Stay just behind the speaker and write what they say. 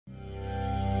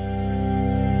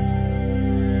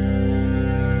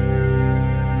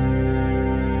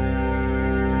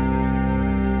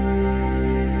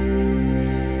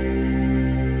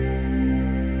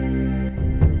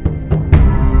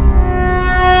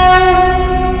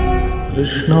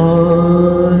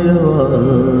कृष्णाय वासुदेवाय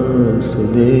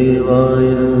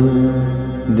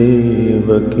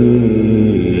देवकी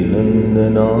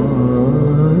नन्दनाय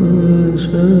च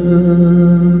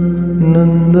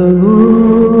नन्दगोपकुमाराय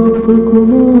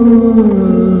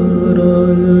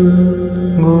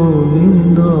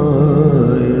गोविन्दाय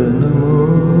नमो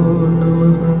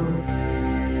नमः।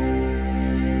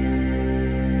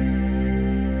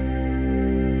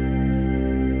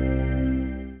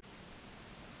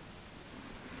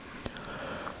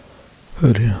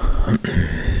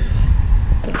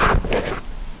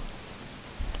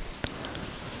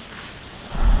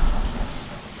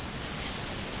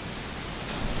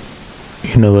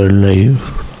 In our life,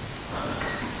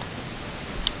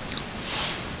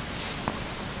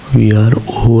 we are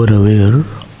over aware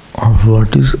of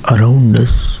what is around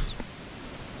us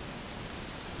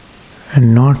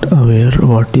and not aware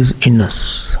what is in us.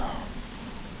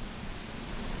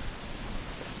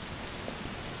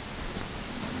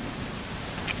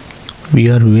 We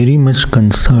are very much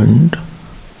concerned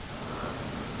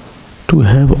to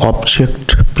have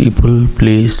object, people,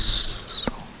 place,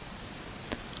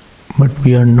 but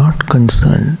we are not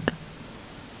concerned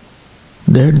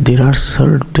that there are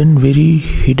certain very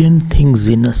hidden things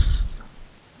in us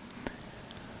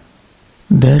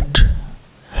that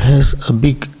has a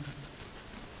big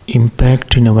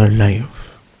impact in our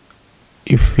life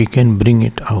if we can bring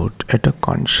it out at a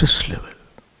conscious level.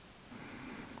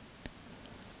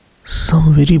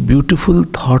 Some very beautiful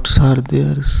thoughts are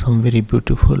there, some very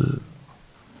beautiful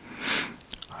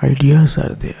ideas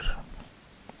are there.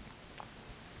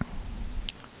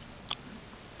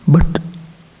 But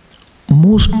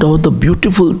most of the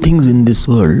beautiful things in this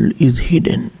world is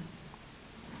hidden.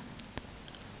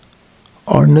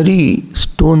 Ordinary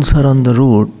stones are on the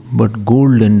road, but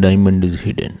gold and diamond is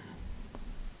hidden.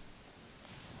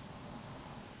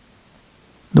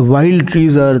 The wild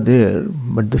trees are there,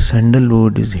 but the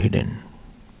sandalwood is hidden.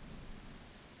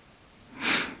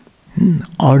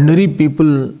 Ordinary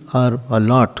people are a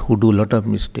lot who do a lot of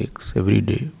mistakes every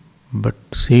day, but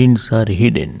saints are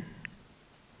hidden.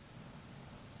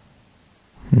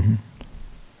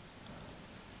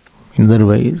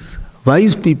 Otherwise,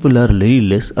 wise people are very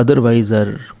less, otherwise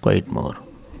are quite more.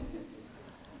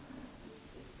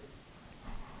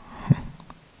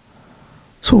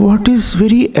 So what is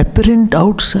very apparent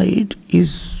outside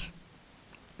is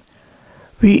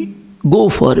we go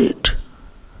for it.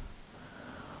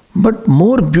 But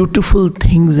more beautiful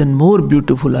things and more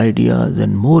beautiful ideas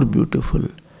and more beautiful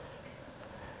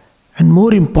and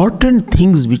more important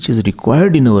things which is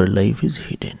required in our life is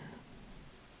hidden.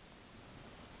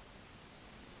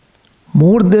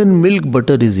 More than milk,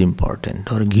 butter is important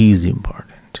or ghee is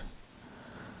important.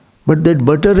 But that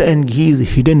butter and ghee is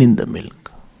hidden in the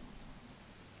milk.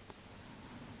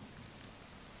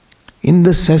 In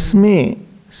the sesame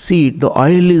seed, the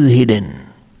oil is hidden.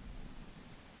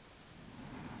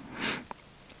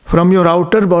 From your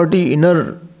outer body,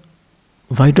 inner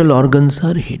vital organs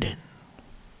are hidden.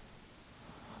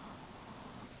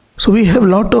 So we have a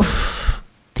lot of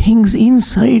things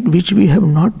inside which we have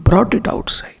not brought it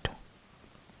outside.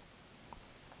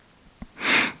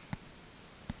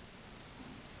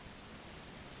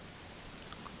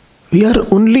 We are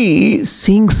only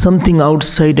seeing something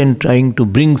outside and trying to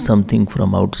bring something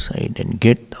from outside and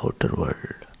get the outer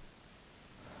world.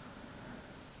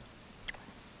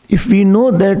 If we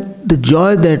know that the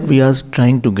joy that we are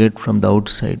trying to get from the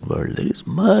outside world, there is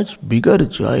much bigger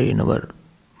joy in our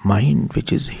mind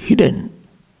which is hidden,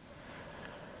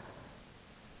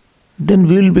 then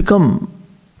we will become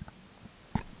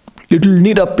little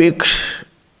nirapeksh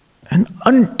and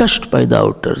untouched by the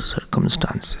outer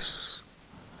circumstances.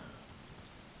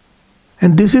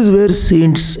 And this is where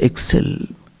saints excel.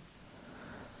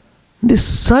 They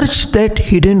search that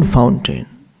hidden fountain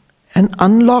and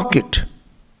unlock it.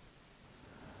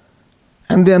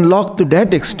 And they unlock to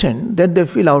that extent that they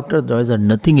feel outer joys are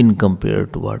nothing in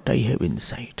compared to what I have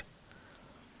inside.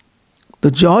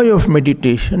 The joy of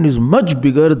meditation is much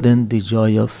bigger than the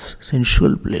joy of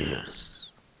sensual pleasures.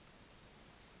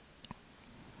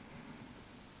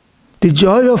 The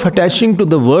joy of attaching to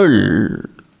the world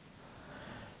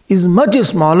is much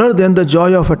smaller than the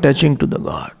joy of attaching to the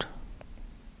God.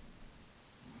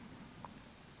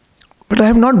 But I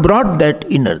have not brought that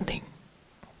inner thing.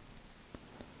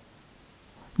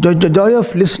 The joy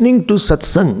of listening to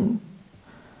satsang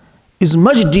is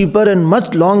much deeper and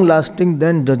much long lasting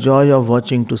than the joy of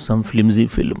watching to some flimsy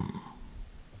film.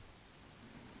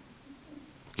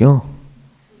 Kyun?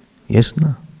 Yes,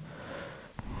 na?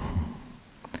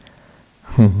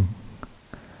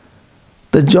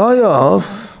 The joy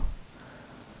of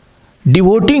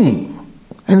devoting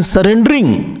And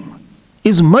surrendering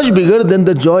is much bigger than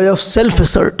the joy of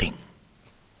self-asserting.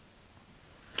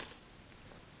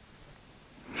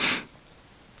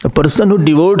 A person who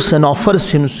devotes and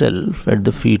offers himself at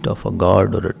the feet of a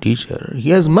god or a teacher,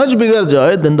 he has much bigger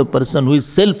joy than the person who is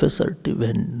self-assertive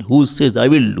and who says, I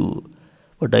will do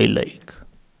what I like.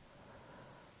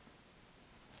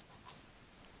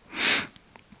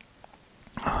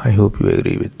 I hope you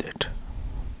agree with that.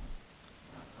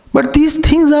 But these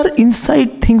things are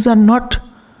inside, things are not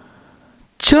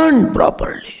churned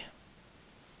properly.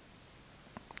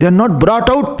 They are not brought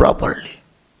out properly.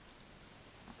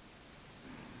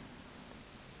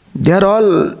 They are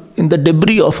all in the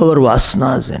debris of our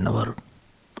vasanas and our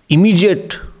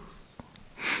immediate,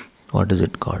 what is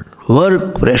it called,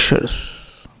 work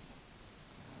pressures.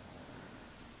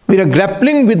 We are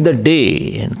grappling with the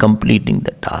day and completing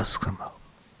the task somehow.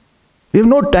 We have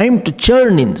no time to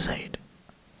churn inside.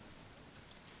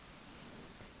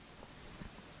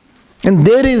 And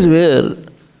there is where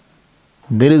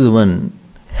there is one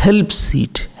help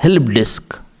seat, help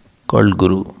desk called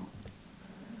Guru.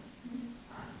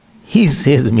 He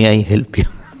says, may I help you?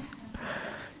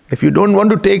 If you don't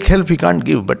want to take help, he can't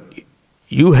give, but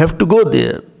you have to go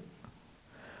there.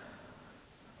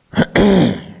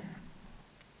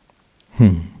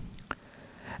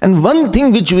 And one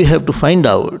thing which we have to find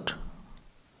out,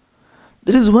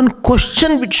 there is one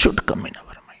question which should come in our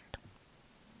mind.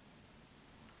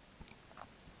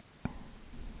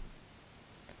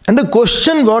 And the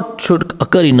question what should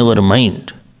occur in our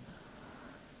mind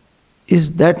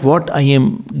is that what I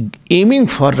am aiming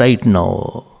for right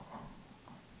now,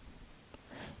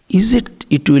 is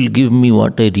it will give me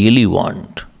what I really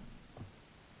want?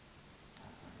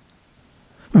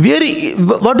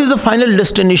 What is the final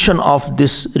destination of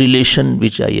this relation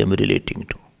which I am relating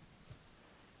to?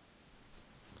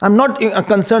 I am not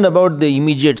concerned about the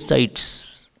immediate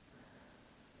sights.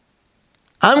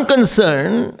 I am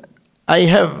concerned, I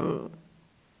have,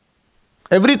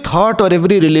 every thought or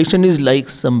every relation is like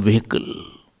some vehicle.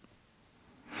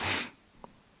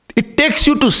 It takes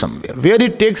you to somewhere. Where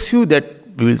it takes you, that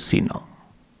we will see now.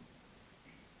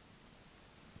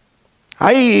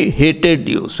 I hated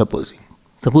you,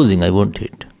 supposing I won't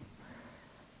hate.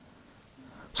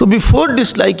 So before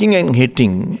disliking and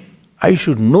hating, I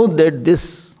should know that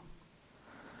this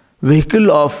vehicle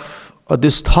of, or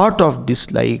this thought of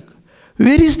dislike,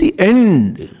 where is the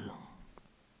end?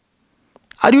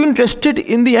 Are you interested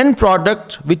in the end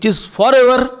product which is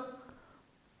forever?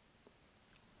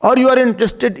 Or you are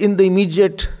interested in the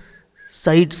immediate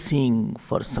sightseeing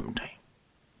for some time?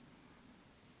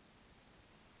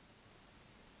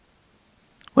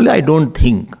 Well, I don't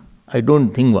think. I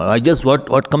just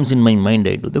what comes in my mind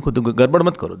I do. Dekho, garbad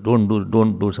mat karo.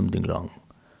 Don't do something wrong.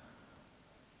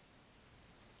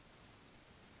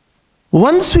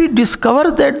 Once we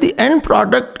discover that the end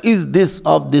product is this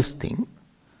of this thing,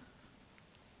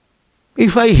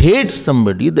 if I hate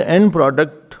somebody, the end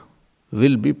product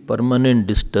will be permanent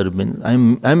disturbance.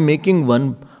 I'm making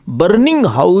one burning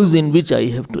house in which I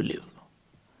have to live.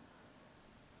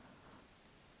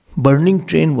 Burning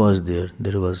Train was there.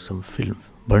 There was some film.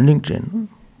 Burning Train.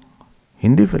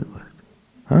 Hindi film.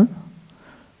 Huh?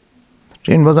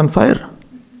 Train was on fire.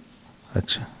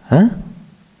 Achha. Huh?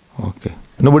 Okay.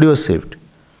 Nobody was saved.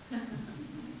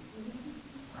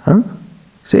 Huh?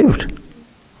 Saved?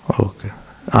 Okay.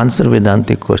 Answer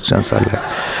Vedantic questions. So,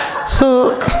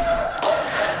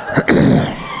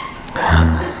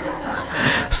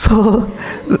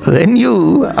 when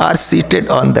you are seated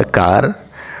on the car,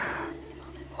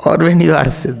 or when you are,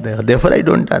 therefore I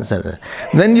don't answer that.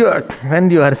 When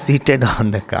you are seated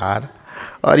on the car,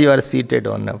 or you are seated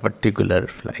on a particular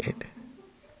flight,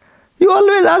 you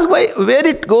always ask where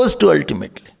it goes to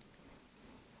ultimately.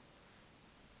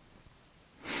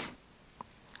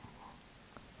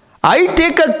 I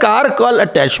take a car called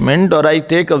attachment, or I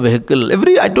take a vehicle.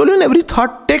 I told you, every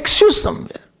thought takes you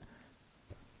somewhere.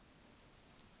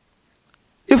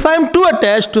 If I am too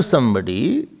attached to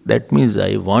somebody, that means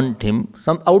I want him,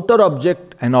 some outer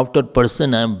object, an outer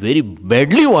person I am very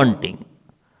badly wanting.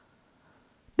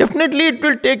 Definitely it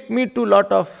will take me to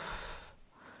lot of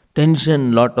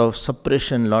tension, lot of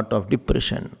suppression, lot of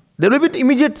depression. There will be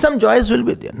immediate, some joys will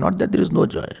be there. Not that there is no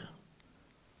joy.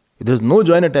 If there is no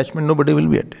joy in attachment, nobody will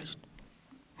be attached.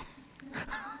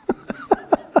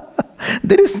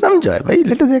 There is some joy.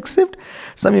 Let us accept.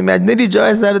 Some imaginary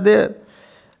joys are there.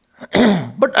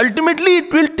 But ultimately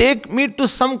it will take me to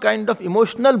some kind of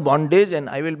emotional bondage, and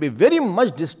I will be very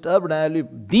much disturbed. I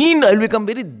will become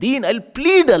very deen. I will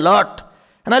plead a lot.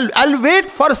 And I'll wait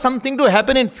for something to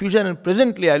happen in future, and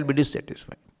presently I will be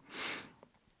dissatisfied.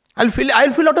 I'll feel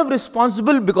a lot of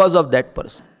responsible because of that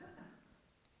person.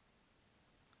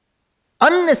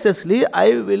 Unnecessarily,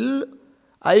 I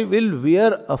will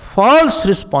wear a false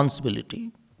responsibility.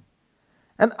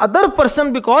 And other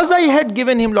person, because I had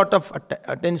given him lot of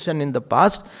attention in the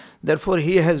past, therefore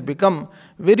he has become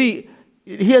he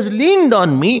has leaned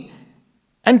on me.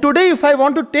 And today if I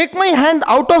want to take my hand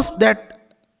out of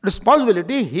that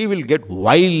responsibility, he will get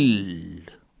wild.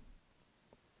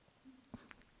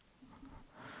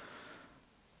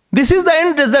 This is the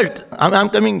end result. I'm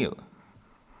coming you.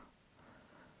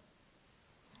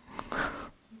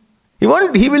 He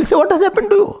will say, what has happened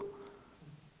to you?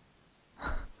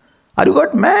 Are you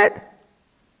got mad?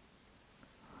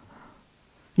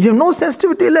 You have no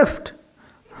sensitivity left.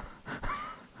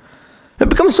 It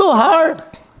becomes so hard.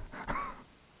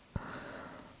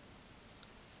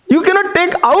 You cannot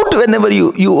take out whenever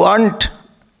you want.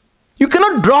 You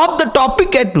cannot drop the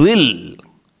topic at will.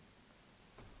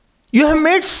 You have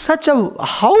made such a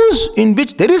house in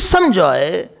which there is some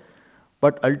joy,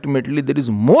 but ultimately there is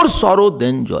more sorrow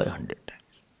than joy 100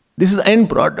 times. This is the end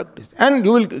product. And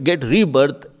you will get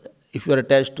rebirth. If you are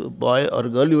attached to a boy or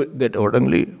girl, you will get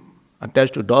accordingly.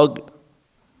 Attached to dog,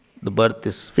 the birth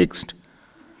is fixed.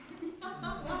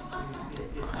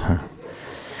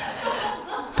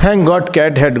 Thank God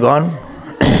cat had gone.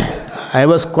 I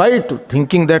was quite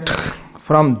thinking that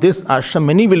from this ashram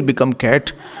many will become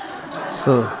cat.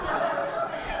 So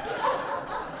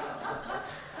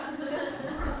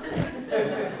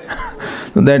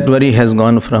that worry has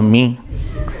gone from me.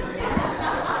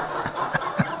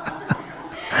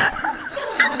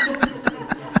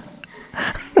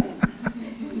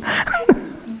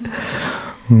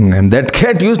 And that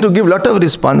cat used to give lot of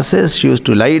responses. She used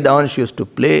to lie down, she used to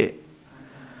play.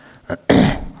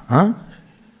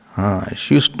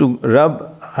 She used to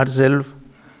rub herself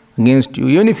against you.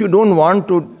 Even if you don't want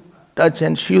to touch,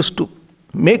 and she used to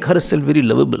make herself very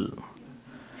lovable.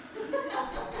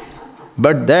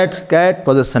 But that cat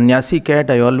was a sannyasi cat,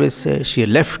 I always say. She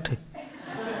left.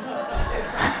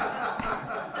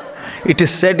 It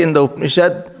is said in the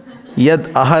Upanishad,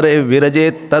 Yad ahare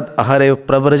virajet, tad ahare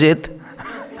pravrajet.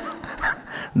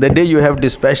 The day you have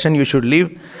dispassion, you should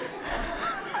leave.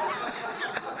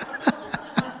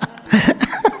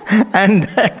 And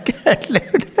that cat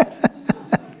left.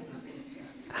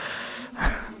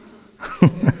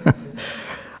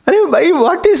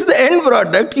 What is the end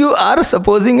product you are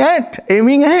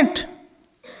aiming at?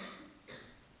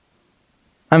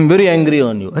 I'm very angry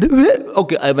on you.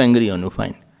 Okay, I'm angry on you,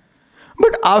 fine.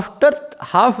 But after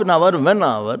half an hour, 1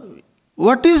 hour,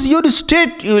 what is your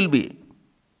state you will be?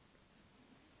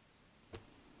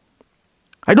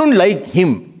 I don't like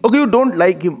him. Okay, you don't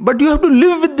like him, but you have to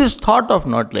live with this thought of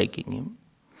not liking him.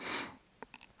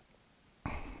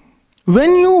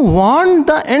 When you want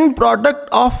the end product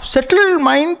of settled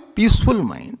mind, peaceful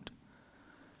mind,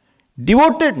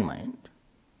 devoted mind,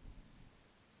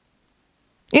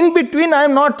 in between I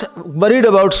am not worried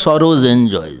about sorrows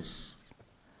and joys.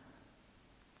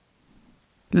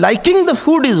 Liking the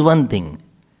food is one thing,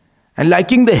 and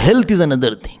liking the health is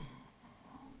another thing.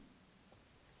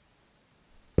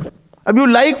 If you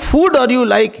like food or you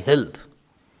like health,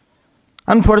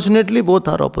 unfortunately both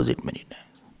are opposite many times.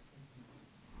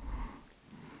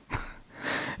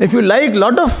 If you like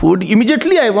lot of food,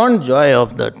 immediately I want joy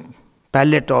of the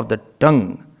palate, of the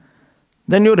tongue,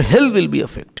 then your health will be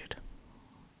affected.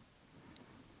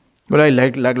 But I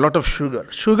like lot of sugar.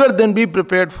 Sugar, then be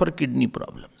prepared for kidney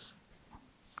problems.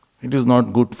 It is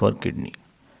not good for kidney.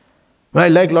 But I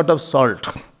like lot of salt.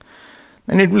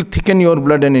 Then it will thicken your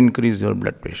blood and increase your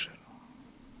blood pressure.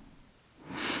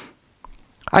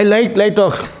 I like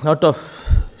lot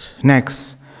of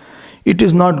snacks. It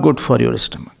is not good for your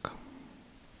stomach.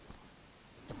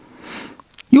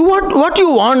 What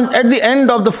you want at the end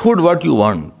of the food, what you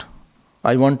want?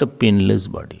 I want a painless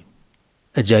body,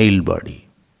 agile body,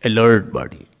 alert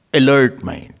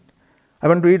mind. I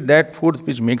want to eat that food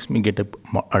which makes me get up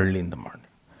early in the morning.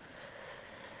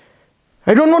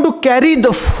 I don't want to carry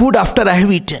the food after I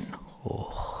have eaten.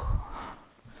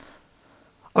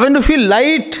 I want to feel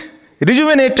light,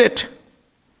 rejuvenated.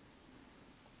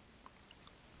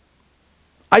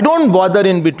 I don't bother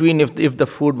in between if the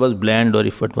food was bland or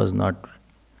if it was not.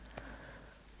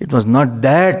 It was not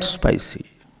that spicy.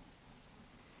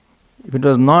 If it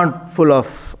was not full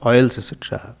of oils,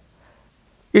 etc.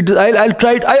 I'll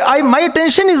try it. My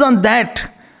attention is on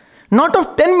that. Not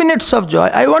of 10 minutes of joy.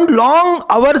 I want long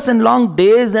hours and long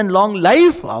days and long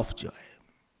life of joy.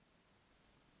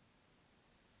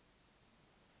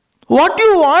 What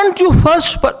you want,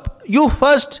 you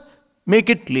first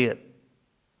make it clear.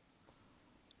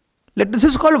 This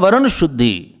is called Varan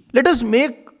Shuddhi. Let us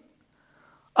make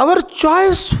our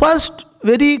choice first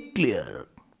very clear.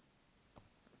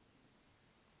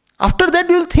 After that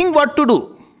you will think what to do.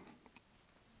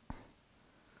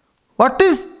 What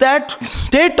is that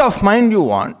state of mind you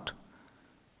want?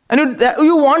 And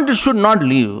you want it should not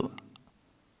leave.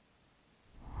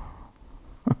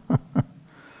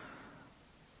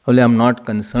 Only I am not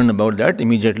concerned about that.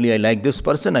 Immediately I like this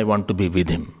person, I want to be with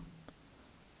him.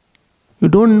 You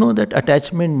don't know that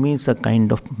attachment means a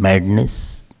kind of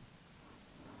madness.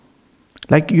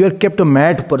 Like you have kept a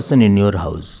mad person in your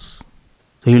house.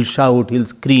 So he'll shout, he'll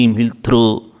scream, he'll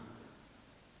throw.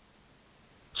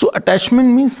 So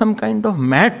attachment means some kind of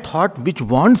mad thought which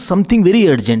wants something very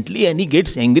urgently and he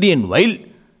gets angry and wild.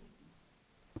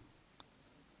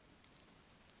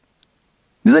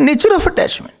 This is the nature of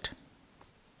attachment.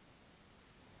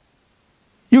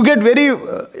 You get very,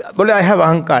 I have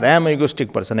ahankar, I am an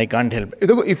egoistic person, I can't help it.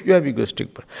 If you have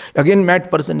egoistic person, again mad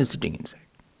person is sitting inside.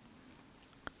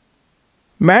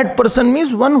 Mad person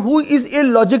means one who is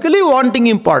illogically wanting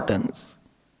importance,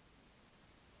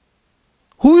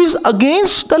 who is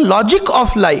against the logic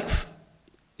of life,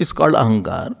 is called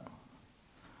ahankar.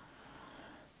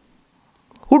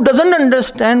 Who doesn't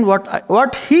understand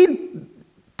what he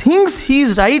thinks he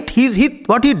is right,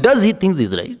 what he does he thinks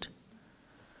is right.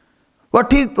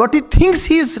 What he thinks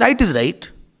he is right.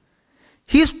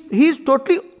 He is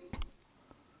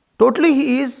totally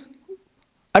he is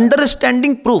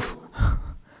understanding proof.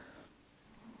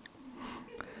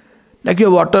 Like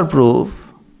your waterproof,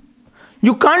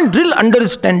 you can't drill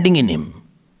understanding in him.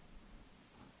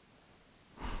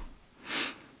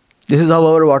 This is how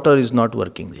our water is not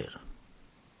working there.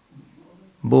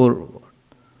 Bore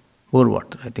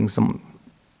water. I think some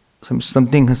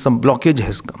blockage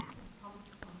has come.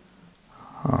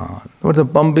 But the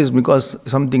pump is because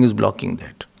something is blocking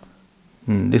that.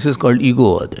 This is called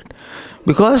ego or that.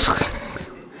 Because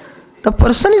the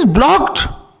person is blocked.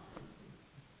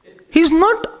 He is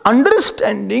not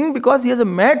understanding because he is a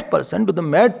mad person. To the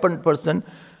mad person,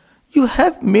 you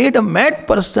have made a mad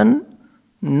person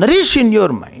nourish in your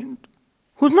mind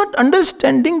who is not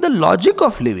understanding the logic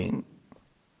of living.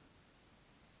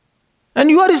 And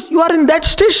you are in that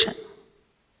station.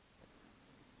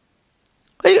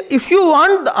 If you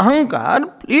want the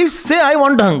ahankar, please say, I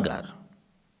want ahankar.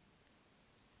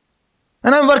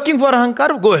 And I am working for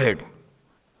ahankar, go ahead.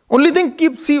 Only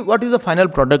thing, see what is the final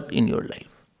product in your life.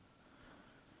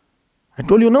 I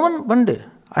told you one day,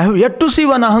 I have yet to see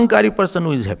one ahankari person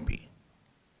who is happy.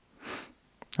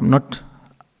 I am not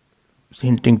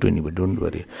hinting to anybody, don't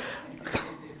worry.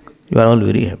 You are all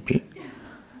very happy.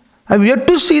 I have yet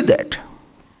to see that.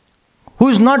 Who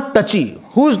is not touchy,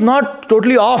 who is not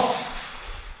totally off.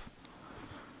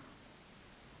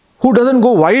 Who doesn't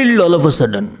go wild all of a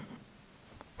sudden,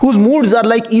 whose moods are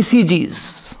like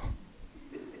ECGs.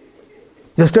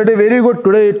 Yesterday very good,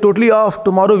 today totally off,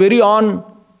 tomorrow very on.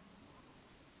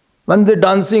 One day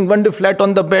dancing, one day flat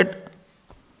on the bed.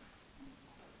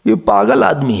 ये पागल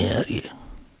आदमी है यार ये.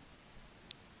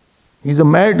 He's a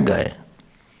mad guy.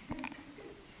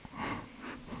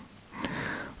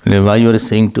 Why you are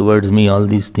saying towards me all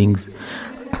these things?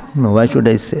 No, why should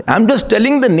I say? I'm just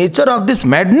telling the nature of this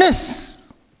madness.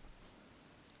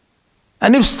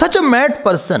 And if such a mad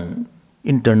person,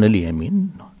 internally I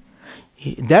mean,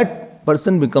 that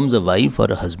person becomes a wife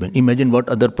or a husband, imagine what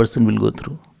other person will go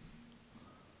through.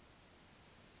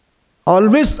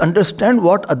 Always understand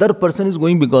what other person is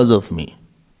going because of me.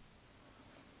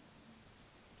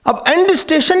 Ab end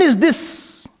station is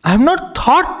this. I have not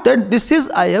thought that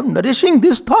I am nourishing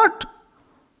this thought.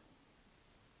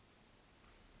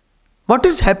 What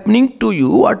is happening to you,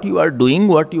 what you are doing,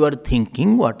 what you are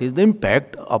thinking, what is the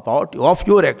impact of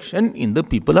your action in the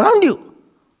people around you?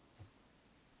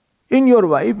 In your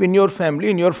wife, in your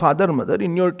family, in your father, mother,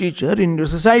 in your teacher, in your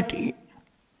society.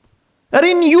 Or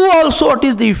in you also, what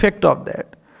is the effect of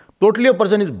that? Totally a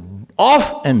person is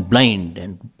off and blind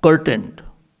and curtained.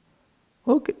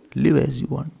 Okay, live as you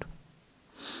want.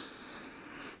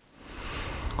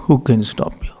 Who can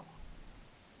stop you?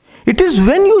 It is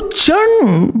when you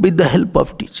churn with the help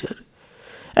of teacher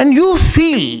and you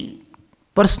feel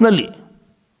personally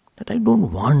that I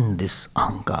don't want this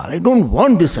ahankar, I don't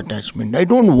want this attachment, I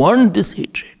don't want this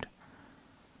hatred.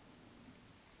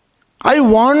 I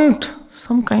want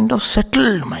some kind of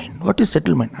settled mind. What is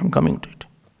settled mind? I am coming to it.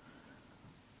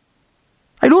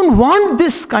 I don't want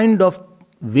this kind of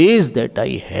ways that I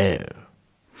have.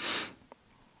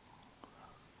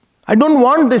 I don't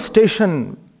want the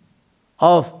station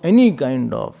of any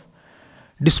kind of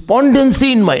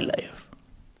despondency in my life.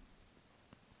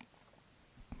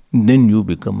 Then you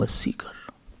become a seeker.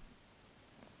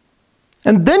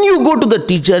 And then you go to the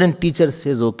teacher and teacher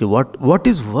says, okay, what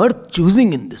is worth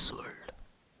choosing in this world?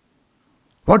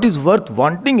 What is worth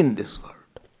wanting in this world?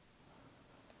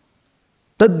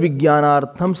 Tad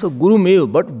vijnanartham sa guru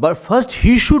mev. But first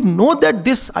he should know that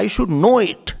this, I should know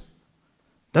it.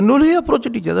 Then only he approach a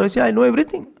teacher. Otherwise, I know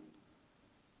everything.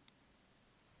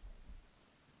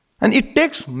 And it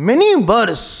takes many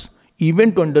births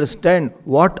even to understand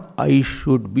what I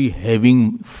should be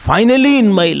having finally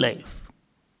in my life.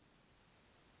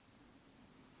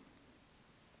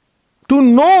 To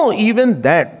know even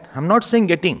that, I'm not saying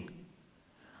getting.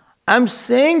 I'm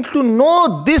saying to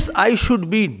know this I should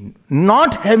be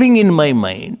not having in my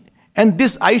mind and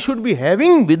this I should be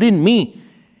having within me.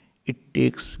 It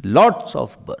takes lots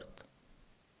of birth.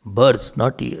 Births,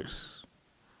 not years.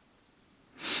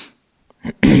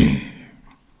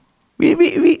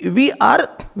 We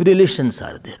are, relations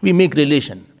are there. We make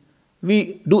relation.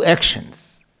 We do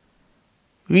actions.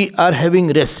 We are having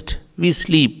rest. We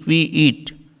sleep. We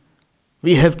eat.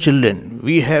 We have children.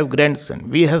 We have grandson.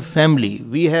 We have family.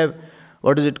 We have,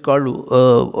 what is it called,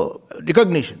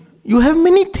 recognition. You have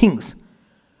many things.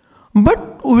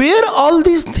 But where all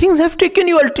these things have taken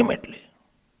you ultimately?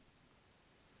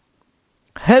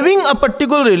 Having a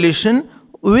particular relation,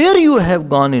 where you have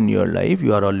gone in your life,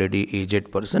 you are already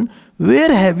aged person,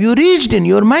 where have you reached in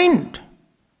your mind?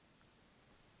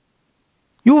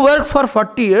 You work for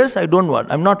 40 years,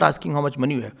 I'm not asking how much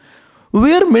money you have.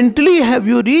 Where mentally have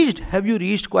you reached? Have you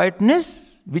reached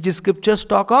quietness, which scriptures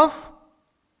talk of?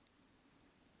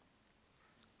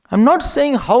 I'm not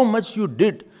saying how much you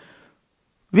did.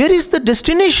 Where is the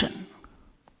destination?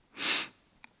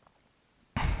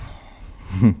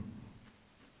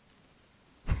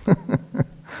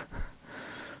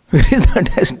 Where is the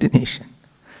destination?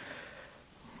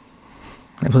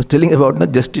 I was telling about the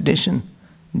destination,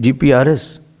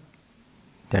 GPRS.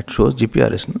 That shows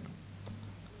GPRS, no?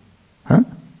 Huh?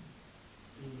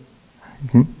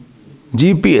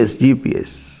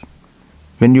 GPS.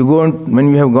 When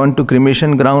you have gone to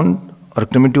cremation ground or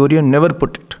crematorium, never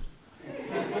put it.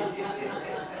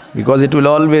 Because it will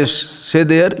always say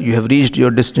there, you have reached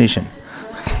your destination.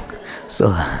 So,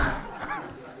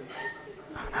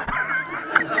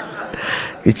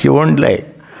 which you won't like.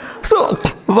 So,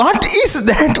 what is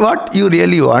that what you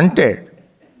really wanted?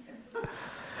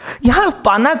 यहाँ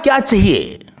पाना क्या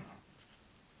चाहिए?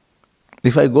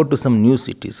 If I go to some new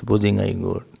city, supposing I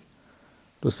go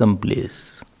to some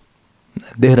place,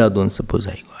 Dehradun, suppose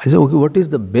I go. I say, okay, what is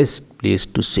the best place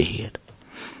to stay here?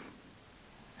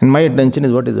 And my attention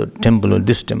is, what is a temple?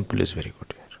 This temple is very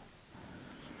good here.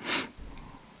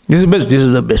 This is the best, this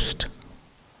is the best.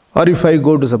 Or if I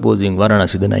go to, supposing,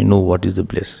 Varanasi, then I know what is the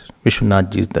place.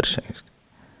 Vishwanath Ji's darshan is there.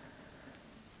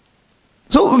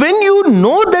 So when you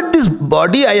know that this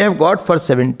body I have got for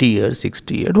 70 years,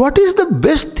 60 years, what is the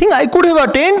best thing I could have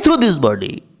attained through this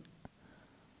body?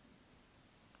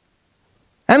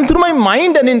 And through my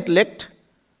mind and intellect,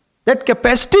 that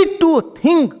capacity to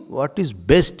think what is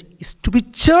best is to be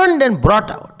churned and brought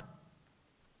out.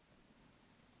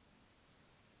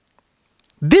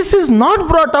 This is not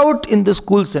brought out in the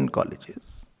schools and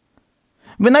colleges.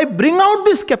 When I bring out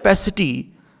this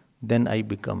capacity, then I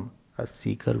become a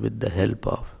seeker with the help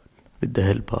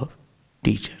of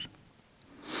teacher.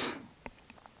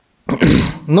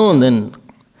 No, then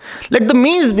let the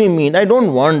means be mean. I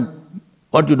don't want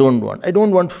what you don't want. I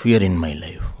don't want fear in my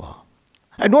life. Wow.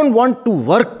 I don't want to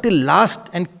work till last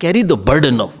and carry the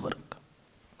burden of work.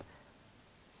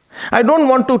 I don't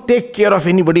want to take care of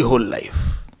anybody whole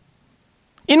life.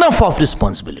 Enough of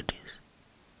responsibilities.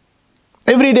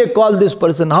 Every day call this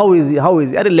person, how is he?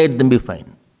 Let them be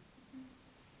fine.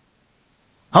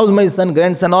 How's my son,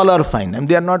 grandson, all are fine. And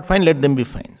they are not fine, let them be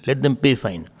fine. Let them pay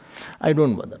fine. I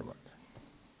don't bother about that.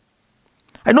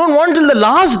 I don't want till the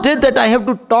last day that I have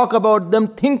to talk about them,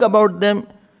 think about them.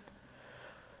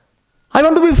 I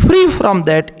want to be free from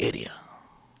that area.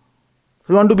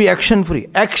 So I want to be action free.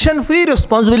 Action free,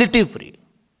 responsibility free.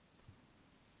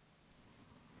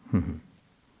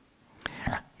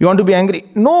 You want to be angry?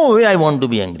 No way I want to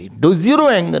be angry. Do zero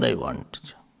anger I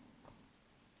want.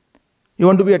 You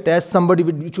want to be attached, somebody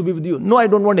which will be with you? No, I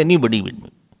don't want anybody with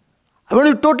me. I want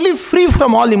to be totally free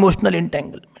from all emotional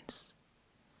entanglements.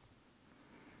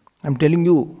 I'm telling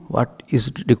you what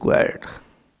is required.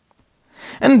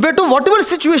 And whatever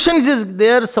situations is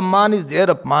there, samman is there,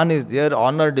 apman is there,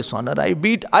 honor, dishonor, I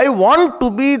want to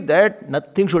be that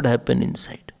nothing should happen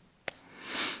inside.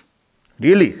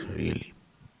 Really, really.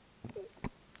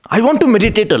 I want to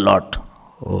meditate a lot.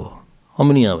 Oh, how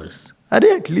many hours?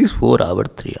 At least 4 hours,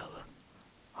 3 hours.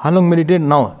 How long meditate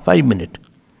now? 5 minutes.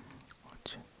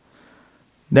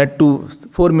 That too,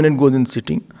 4 minutes goes in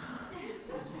sitting.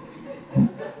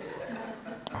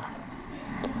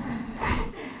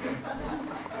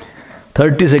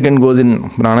 30 seconds goes in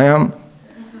pranayam,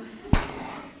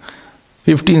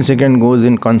 15 seconds goes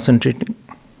in concentrating,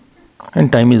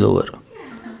 and time is over.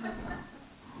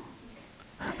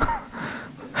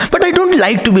 But I don't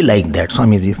like to be like that,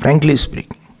 Swamiji, frankly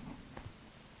speaking.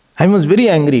 I was very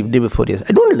angry day before yesterday.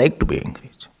 I don't like to be angry.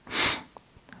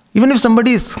 Even if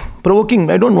somebody is provoking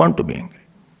me, I don't want to be angry.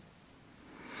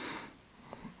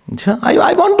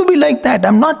 I want to be like that.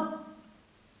 I'm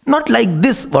not like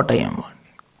this, what I am.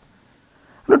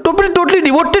 I'm totally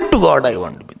devoted to God, I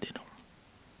want to be there.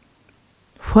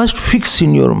 First fix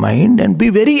in your mind and be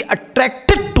very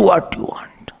attracted to what you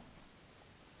want.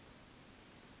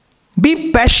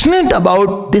 Be passionate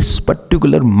about this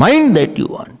particular mind that you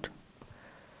want.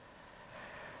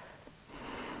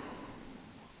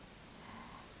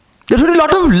 There should be a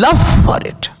lot of love for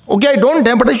it. Okay, I don't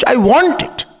have, but I want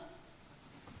it.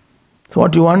 So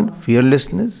what you want?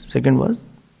 Fearlessness. Second was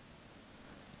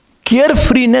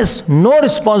carefreeness, no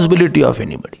responsibility of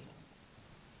anybody.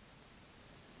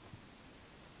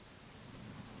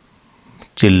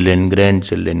 Children,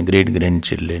 grandchildren,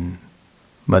 great-grandchildren,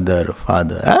 mother,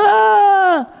 father.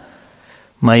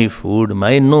 My food,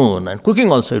 my no. And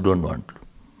cooking also I don't want.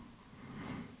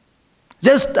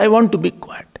 Just I want to be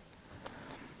quiet.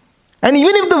 And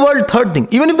even if the world, third thing,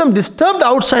 even if I'm disturbed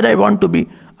outside, I want to be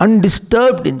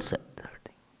undisturbed inside. Third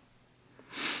thing.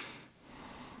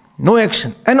 No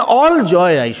action. And all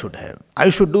joy I should have.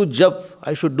 I should do jap,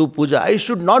 I should do puja, I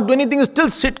should not do anything, still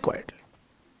sit quietly.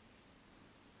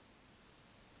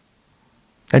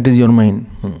 That is your mind.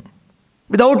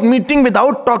 Without meeting,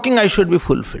 without talking, I should be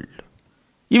fulfilled.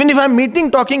 Even if I'm meeting,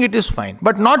 talking, it is fine.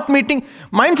 But not meeting,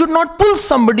 mind should not pull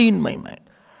somebody in my mind.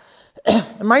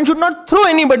 Mind should not throw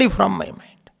anybody from my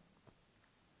mind.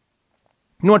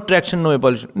 No attraction, no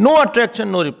repulsion. No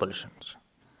attraction, no repulsions.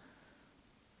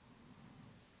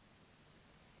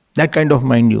 That kind of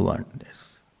mind you want.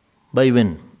 Yes. By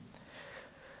when?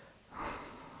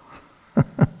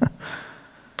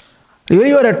 Here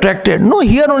you are attracted. No,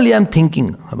 here only I am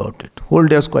thinking about it. Whole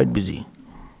day I was quite busy.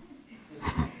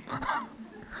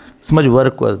 So much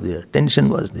work was there, tension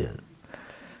was there.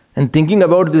 And thinking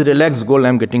about this relaxed goal, I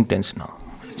am getting tense now.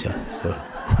 So.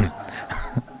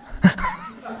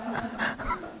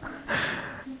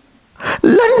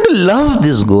 Learn to love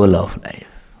this goal of life.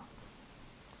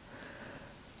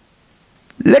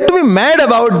 Let me be mad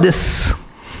about this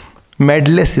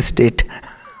madless state.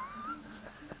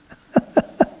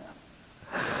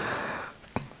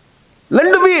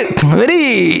 Learn to be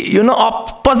very,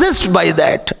 possessed by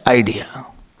that idea.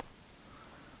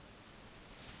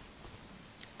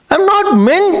 I'm not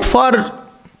meant for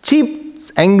cheap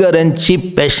anger and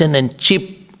cheap passion and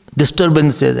cheap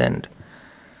disturbances and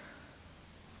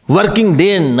working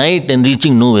day and night and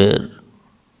reaching nowhere.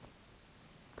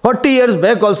 40 years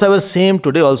back also I was same,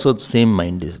 today also the same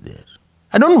mind is there.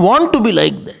 I don't want to be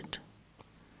like that.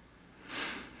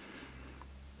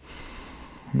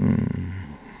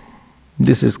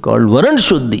 This is called Varan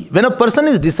Shuddhi. When a person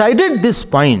is decided this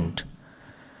point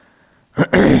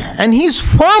and he is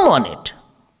firm on it,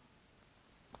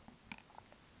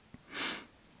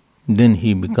 then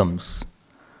he becomes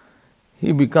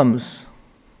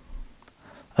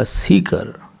a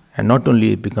seeker. And not only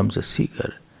he becomes a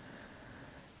seeker,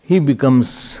 he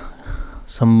becomes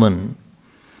someone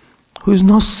who is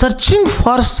now searching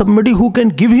for somebody who can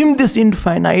give him this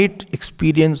infinite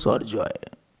experience or joy.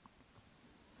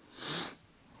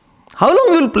 How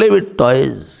long you will play with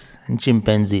toys and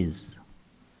chimpanzees?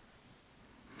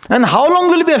 And how long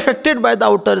will you be affected by the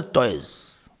outer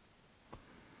toys?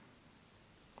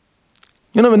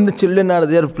 When the children are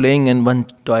there playing and one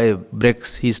toy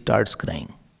breaks, he starts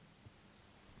crying.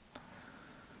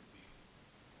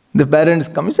 The parents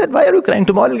come, he said, why are you crying?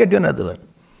 Tomorrow I'll get you another one.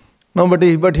 No, but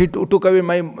he took away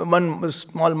my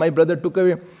brother took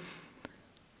away.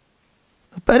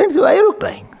 The parents say, why are you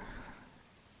crying?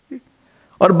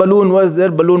 Or balloon was there,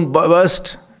 balloon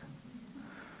burst.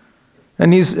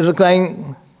 And he's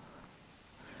crying.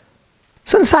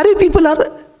 Sansari people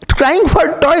are crying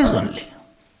for toys only.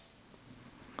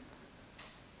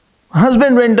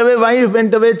 Husband went away, wife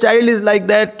went away, child is like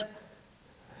that.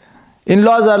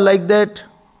 In-laws are like that.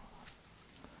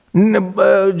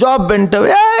 Job went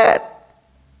away.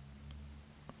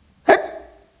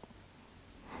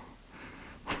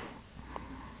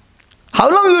 How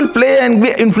long you will play and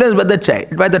be influenced by the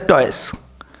child, by the toys?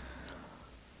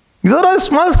 These are all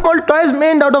small toys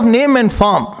made out of name and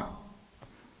form.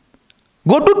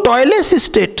 Go to toyless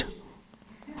state.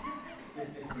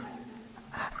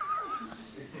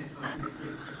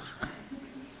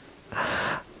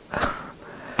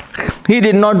 He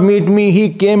did not meet me,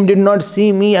 he came, did not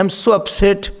see me, I'm so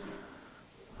upset.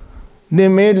 They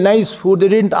made nice food. They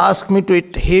didn't ask me to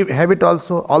have it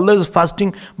also. Always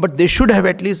fasting, but they should have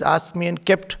at least asked me and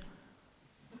kept.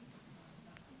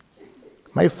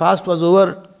 My fast was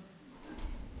over.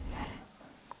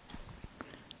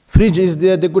 Fridge is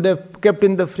there. They could have kept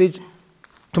in the fridge.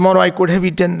 Tomorrow I could have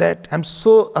eaten that. I'm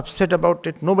so upset about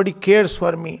it. Nobody cares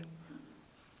for me.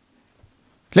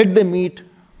 Let them eat.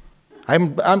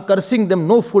 I'm cursing them.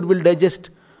 No food will digest.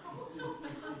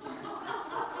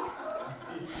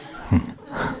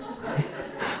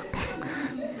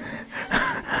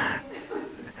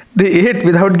 They ate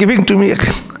without giving to me.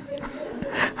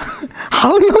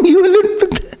 How long you will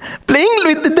be playing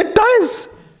with the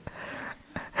toys?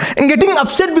 And getting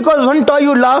upset because one toy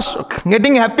you lost.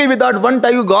 Getting happy without one toy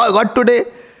you got today.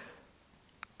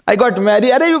 I got married.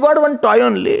 Arey, you got one toy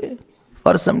only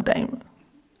for some time.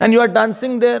 And you are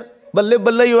dancing there. Balle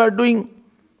balle you are doing.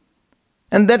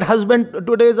 And that husband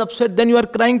today is upset. Then you are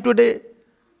crying today.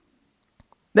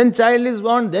 Then child is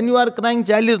born, then you are crying.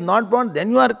 Child is not born,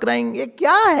 then you are crying. ये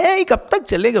क्या है? ये कब तक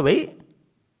चलेगा भाई?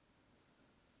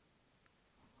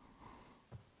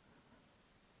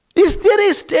 Is there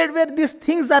a state where these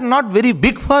things are not very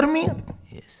big for me?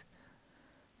 Yes.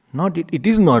 It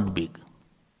is not big.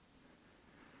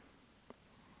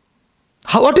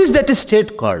 What is that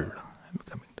state called? I'm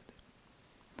coming to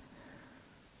that.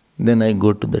 Then I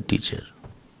go to the teacher.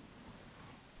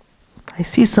 I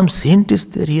see some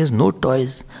scientist there, he has no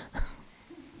toys.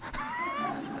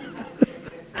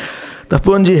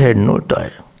 Taponji had no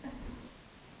toy.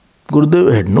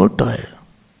 Gurudev had no toy.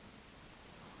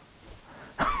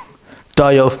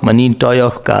 Toy of money, toy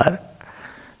of car,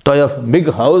 toy of big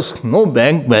house, no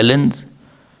bank balance.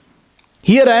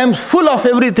 Here I am full of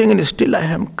everything and still I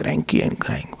am cranky and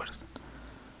crying person.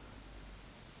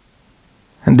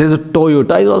 And there is a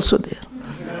Toyota is also there.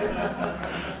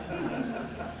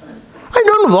 I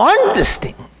don't want this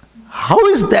thing. How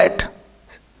is that?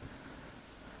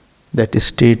 That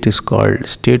state is called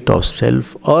state of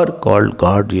self or called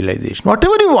God realization.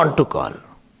 Whatever you want to call.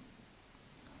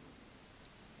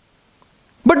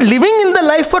 But living in the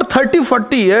life for 30,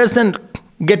 40 years and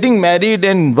getting married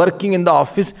and working in the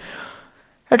office,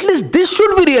 at least this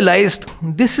should be realized.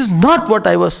 This is not what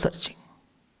I was searching.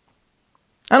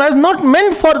 And I was not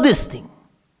meant for this thing.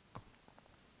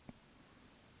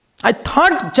 I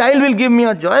thought child will give me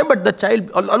a joy, but the child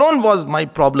alone was my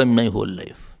problem my whole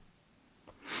life.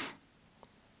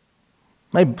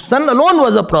 My son alone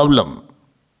was a problem.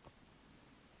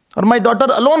 Or my daughter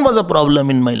alone was a problem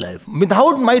in my life.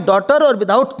 Without my daughter or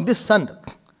without this son,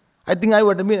 I think I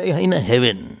would have been in a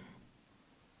heaven.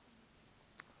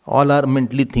 All are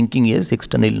mentally thinking, yes,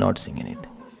 externally not saying anything.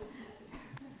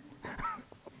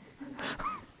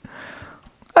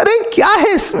 अरे क्या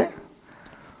है इसमें?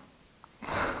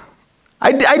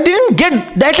 I didn't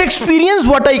get that experience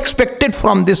what I expected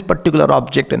from this particular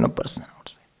object and a person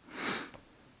outside.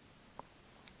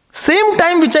 Same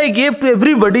time which I gave to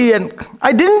everybody, and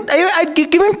I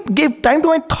gave time to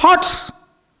my thoughts.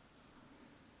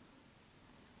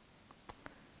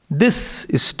 This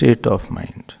is state of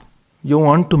mind. You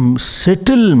want to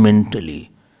settle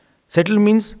mentally. Settle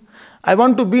means I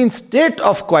want to be in state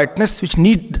of quietness which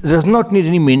does not need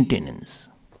any maintenance.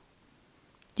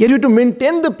 Here you have to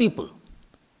maintain the people.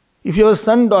 If you have a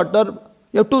son, daughter,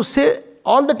 you have to say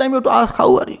all the time, you have to ask,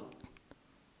 how are you?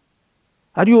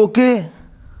 Are you okay?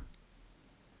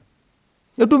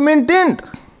 You have to maintain.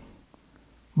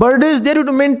 Birthdays there you have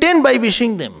to maintain by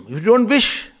wishing them. If you don't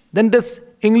wish, then this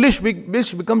English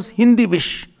wish becomes Hindi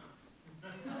wish.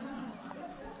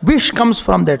 Wish comes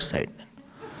from that side.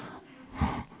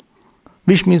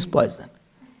 Wish means poison.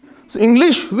 So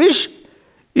English wish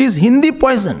is Hindi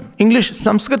poison. English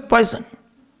Sanskrit poison.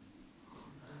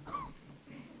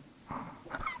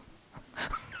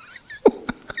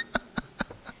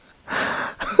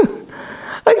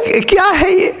 क्या है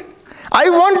ये? I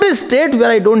want a state where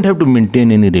I don't have to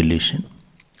maintain any relation.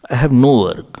 I have no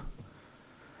work.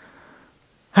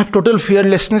 I have total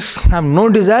fearlessness. I have no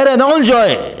desire and all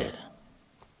joy.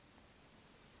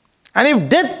 And if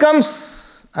death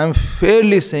comes, I am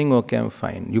fairly saying, okay, I am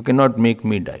fine. You cannot make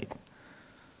me die.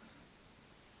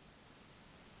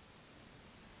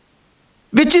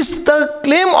 Which is the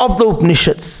claim of the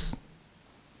Upanishads.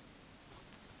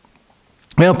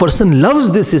 When a person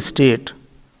loves this state,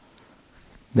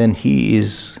 then he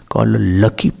is called a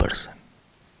lucky person.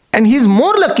 And he is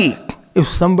more lucky if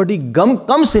somebody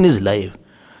comes in his life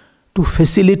to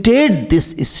facilitate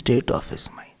this state of his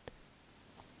mind.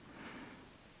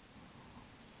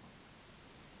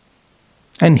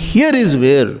 And here is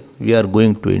where we are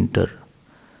going to enter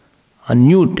a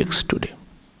new text today.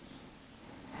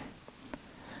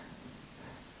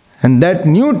 And that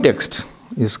new text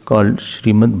is called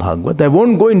Shrimad Bhagavat. I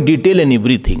won't go in detail in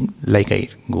everything like I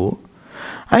go.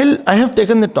 I have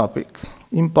taken the topic,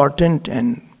 important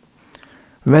and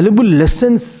valuable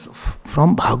lessons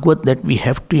from Bhagavat that we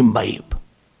have to imbibe.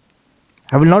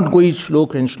 I will not go each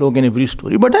slok and every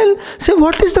story, but I'll say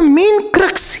what is the main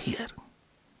crux here.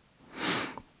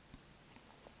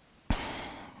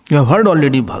 You have heard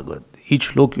already Bhagavat, each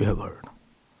slok you have heard.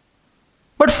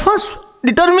 But first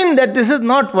determine that this is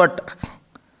not what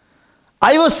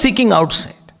I was seeking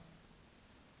outside.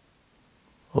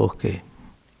 Okay.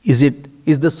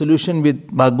 Is the solution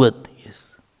with Bhagavat?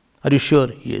 Yes. Are you sure?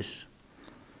 Yes.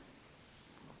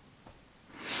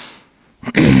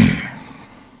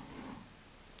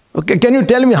 Okay, can you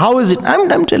tell me how is it?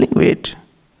 I'm telling, wait.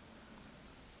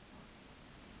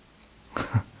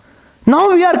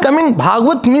 Now we are coming,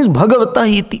 Bhagavat means Bhagavata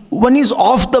iti. One is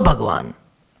of the Bhagavan.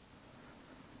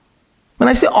 When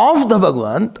I say of the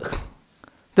Bhagavan,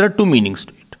 there are two meanings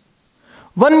to it.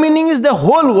 One meaning is the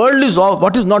whole world is of,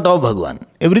 what is not of Bhagavan.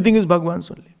 Everything is Bhagavan's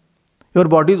only. Your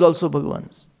body is also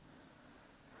Bhagavan's.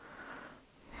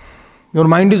 Your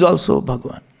mind is also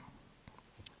Bhagavan.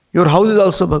 Your house is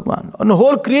also Bhagavan. And the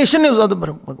whole creation is also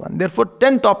Bhagavan. Therefore,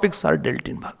 10 topics are dealt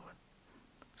in Bhagavat.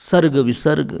 Sarga,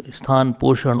 Visarga, Sthan,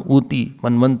 Poshan, Uti,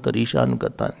 Manvantar, Ishan,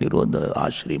 Kata, Nirodha,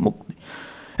 Ashri, Mukti.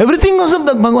 Everything goes of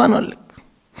the Bhagavan only.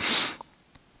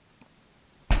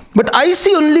 But I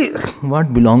see only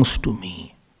what belongs to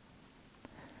me.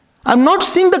 I am not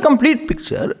seeing the complete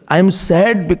picture. I am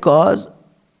sad because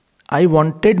I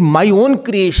wanted my own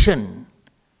creation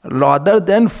rather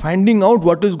than finding out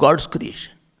what is God's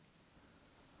creation.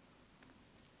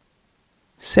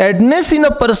 Sadness in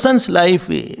a person's life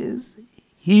is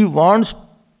he wants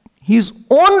his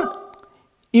own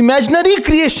imaginary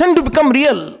creation to become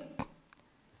real.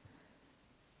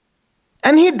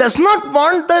 And he does not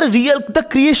want the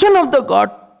creation of the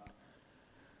God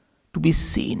to be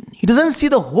seen. He doesn't see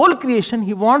the whole creation.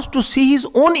 He wants to see his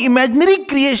own imaginary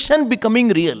creation becoming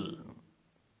real.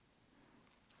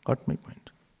 Got my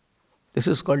point? This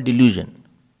is called delusion.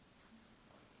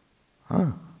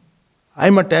 I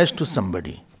am attached to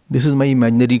somebody. This is my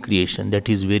imaginary creation. That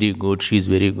is very good. She is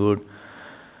very good.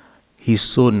 He is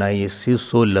so nice. He is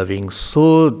so loving.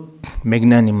 So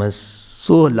magnanimous.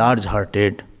 So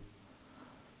large-hearted.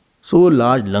 So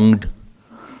large-lunged.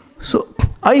 So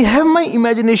I have my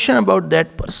imagination about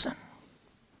that person.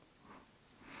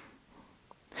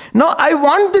 Now I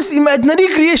want this imaginary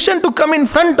creation to come in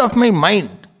front of my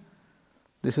mind.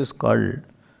 This is called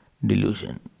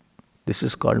delusion. This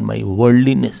is called my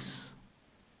worldliness.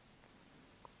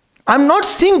 I am not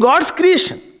seeing God's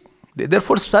creation.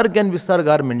 Therefore Sarg and Visarg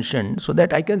are mentioned so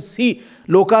that I can see.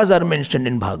 Lokas are mentioned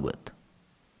in Bhagavat.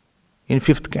 In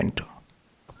 5th Canto.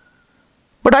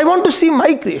 But I want to see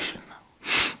my creation.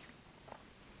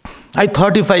 I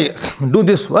thought if I do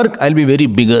this work, I'll be very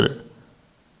bigger.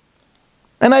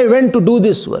 And I went to do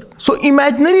this work. So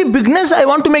imaginary bigness, I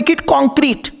want to make it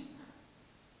concrete.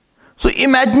 So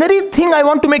imaginary thing, I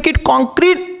want to make it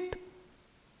concrete.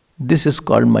 This is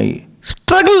called my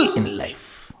struggle in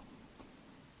life.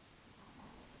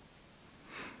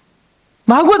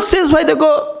 Bhagavat says, why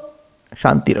dekho,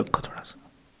 shanti rakho thoda sa.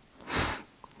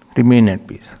 Remain at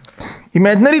peace.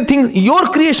 Imaginary things, your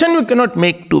creation you cannot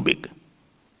make too big.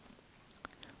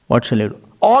 What shall I do?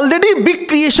 Already big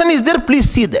creation is there, please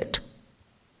see that.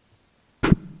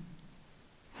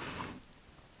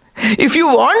 If you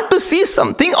want to see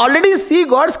something, already see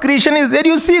God's creation is there,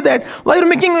 you see that. Why are you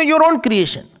making your own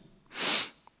creation?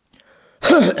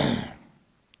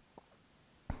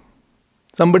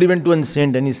 Somebody went to a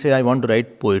saint and he said, I want to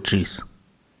write poetries.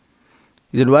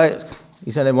 He said, why?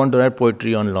 He said, I want to write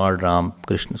poetry on Lord Ram,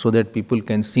 Krishna, so that people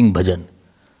can sing bhajan.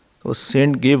 So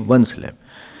saint gave one slap.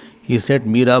 He said,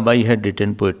 Mirabai had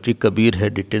written poetry, Kabir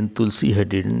had written, Tulsi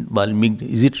had written,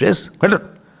 Valmiki. Is it less?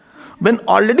 When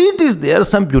already it is there,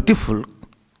 some beautiful,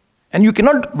 and you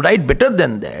cannot write better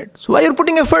than that, so why are you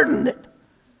putting effort in that?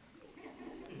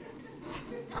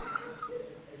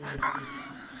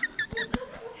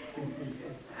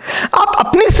 आप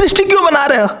अपनी सृष्टि क्यों बना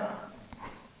रहे हो?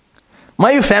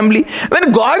 My family,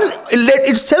 when God's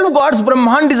itself, God's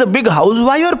Brahmand is a big house,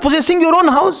 why you are possessing your own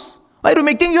house? Why are you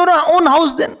making your own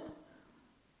house then?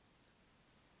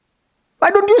 Why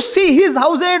don't you see his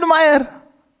house and admire?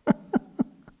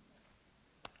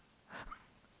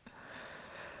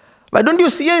 Why don't you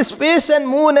see a space and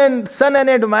moon and sun and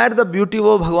admire the beauty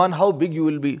of Bhagavan, how big you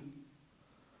will be?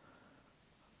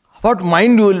 What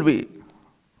mind you will be?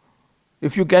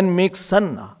 If you can make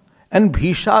sun and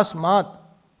Bhisha's mat,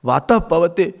 Vata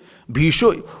pavate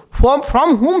bhisho.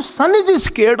 From whom sun is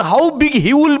scared, how big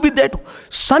he will be that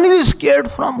sun is scared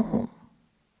from whom?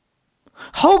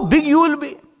 How big you will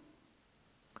be?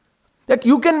 That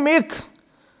you can make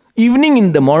evening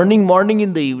in the morning, morning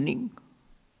in the evening.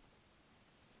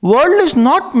 World is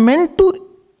not meant to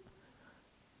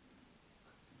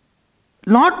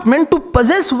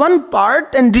possess one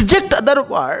part and reject other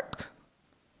part.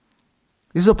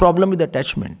 This is a problem with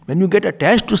attachment. When you get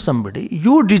attached to somebody,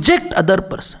 you reject other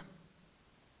person.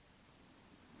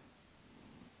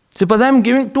 Suppose I am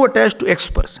giving too attached to X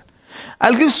person.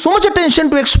 I'll give so much attention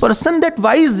to X person that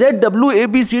Y, Z, W, A,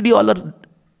 B, C, D all are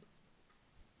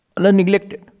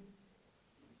neglected.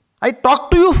 I talk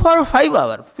to you for 5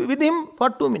 hours, with him for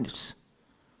 2 minutes.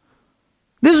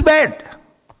 This is bad.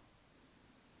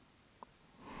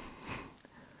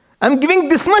 I'm giving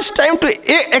this much time to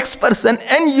X person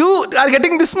and you are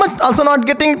getting this much, also not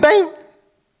getting time.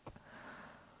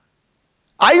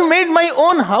 I made my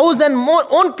own house and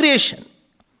own creation.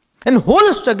 And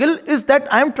whole struggle is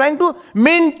that I am trying to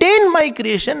maintain my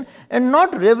creation and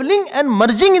not reveling and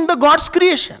merging in the God's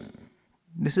creation.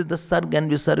 This is the Sarg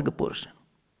and Visarg portion.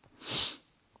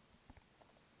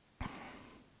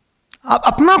 आप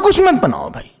अपना कुछ मत बनाओ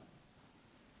भाई.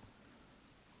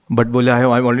 But बोले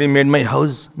I've already made my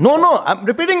house. No, I'm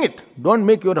repeating it. Don't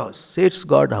make your house. Say it's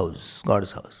God's house,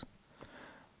 God's house.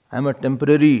 I'm a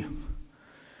temporary,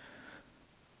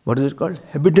 what is it called?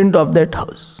 Habitant of that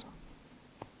house.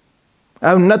 I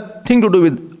have nothing to do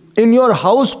with. In your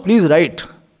house, please write.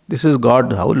 This is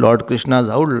God's house, Lord Krishna's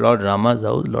house, Lord Rama's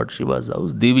house, Lord Shiva's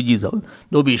house, Deviji's house.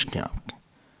 Do be ishne aapke.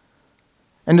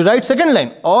 And you write second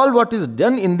line. All what is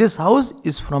done in this house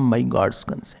is from my God's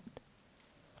consent.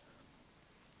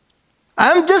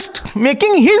 I am just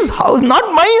making his house,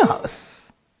 not my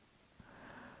house.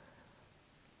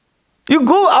 You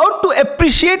go out to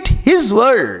appreciate his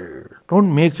world.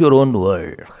 Don't make your own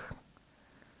world.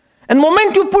 And the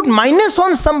moment you put minus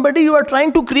on somebody, you are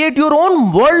trying to create your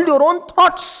own world, your own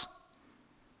thoughts.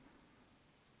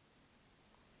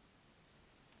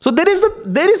 So there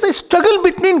is a struggle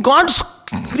between God's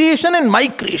creation and my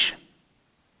creation.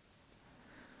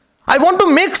 I want to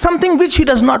make something which he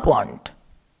does not want.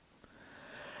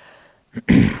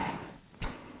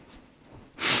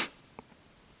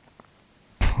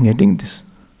 Getting this?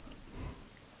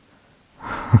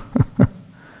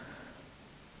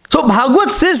 So Bhagavad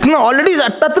says, no, already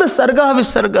Tatra Sarga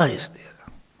Visarga is there.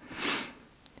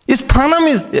 Isthanam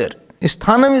is there.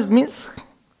 Isthanam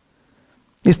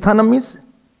means?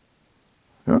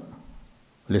 No?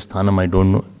 Well, Isthanam I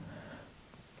don't know.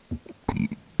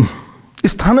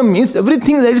 Isthanam means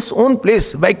everything is at its own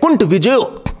place. Vaikuntha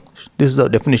Vijayo. This is the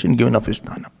definition given of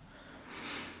Isthanam.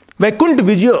 Vaikuntha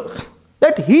Vijayo.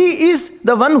 That he is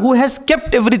the one who has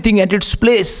kept everything at its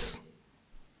place.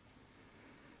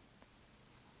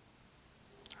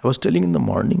 I was telling in the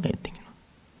morning, I think,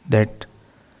 that,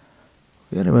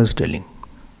 where I was telling,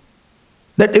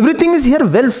 that everything is here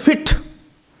well fit.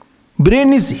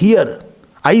 Brain is here,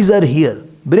 eyes are here,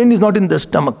 brain is not in the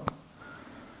stomach.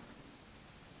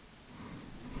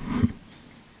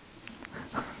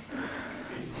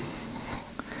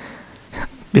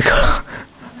 Because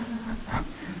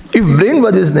if brain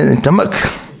was in the stomach,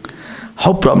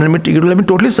 how problematic it would have been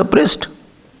totally suppressed.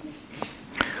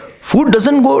 Food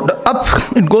doesn't go up,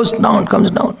 it goes down,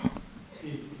 comes down.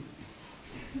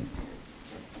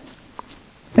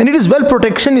 And it is well,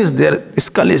 protection is there,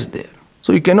 skull is there.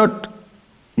 So you cannot,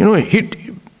 hit.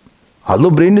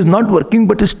 Although brain is not working,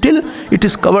 but still it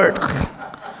is covered.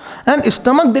 And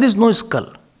stomach, there is no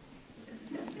skull.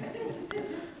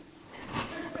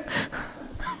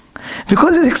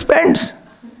 Because it expands.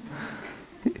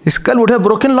 His skull would have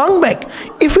broken long back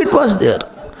if it was there.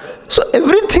 So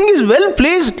everything is well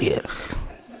placed here.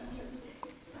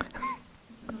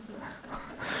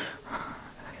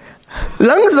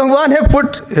 Lungs, Bhagavan have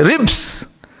put ribs,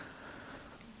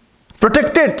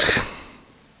 protected.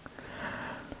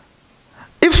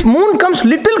 If moon comes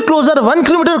little closer, 1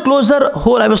 kilometer closer,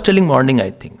 I was telling morning,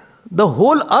 I think, the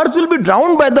whole earth will be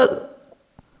drowned by the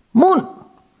moon,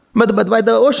 by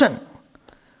the ocean.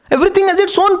 Everything has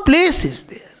its own place is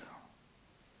there.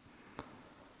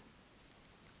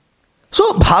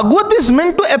 So Bhagavad is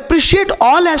meant to appreciate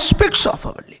all aspects of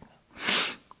our living.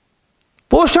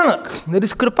 Poshanak, there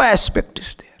is kripa aspect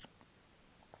is there.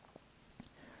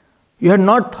 You had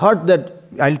not thought that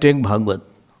I'll take Bhagavad,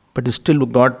 but still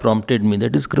God prompted me.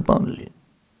 That is kripa only.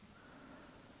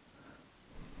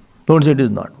 Don't say it is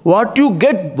not. What you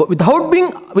get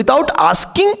without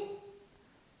asking,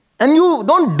 and you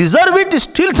don't deserve it,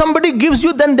 still somebody gives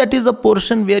you, then that is a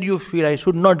portion where you feel I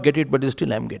should not get it, but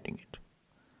still I am getting it.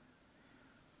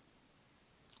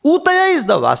 Utaya is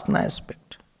the Vasana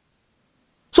aspect.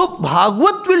 So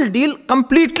Bhagavat will deal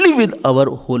completely with our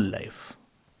whole life.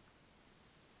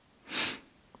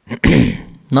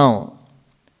 Now,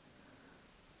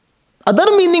 other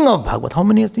meaning of Bhagavat, how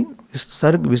many things?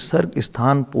 Sarg, Visarg,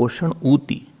 Sthan, Poshan,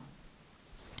 Uti.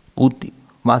 Uti,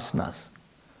 Vasanas.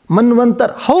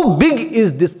 Manvantar, how big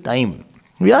is this time?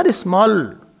 We are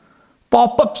small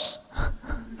pop-ups.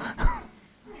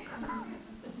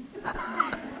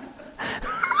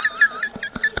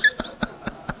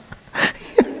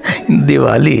 In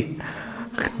Diwali,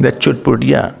 that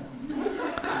chutputiya,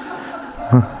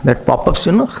 that pop-ups,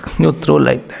 you throw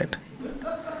like that.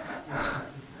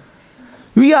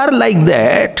 We are like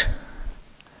that,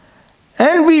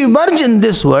 and we emerge in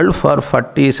this world for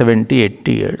 40, 70,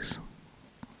 80 years.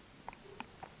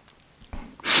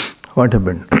 What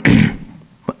happened?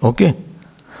 Okay.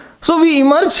 So we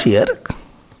emerge here,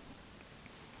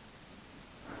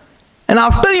 and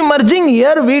after emerging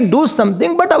here, we do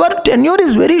something, but our tenure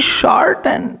is very short,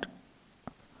 and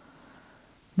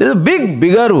there is a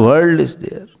bigger world is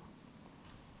there.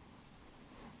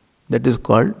 That is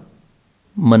called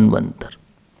Manvantar.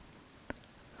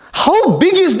 How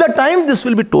big is the time? This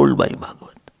will be told by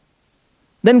Bhagavat.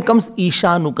 Then comes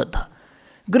Ishanukatha.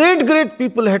 Great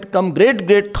people had come,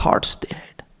 great thoughts they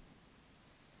had.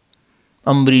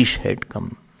 Ambrish had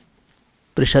come,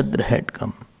 Prishadra had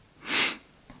come.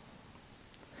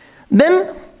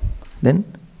 Then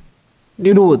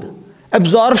Nirod,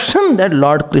 absorption that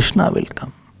Lord Krishna will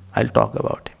come. I'll talk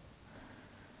about him.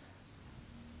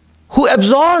 Who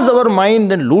absorbs our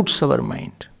mind and loots our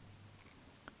mind.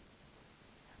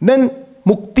 Then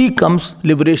Mukti comes,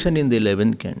 liberation in the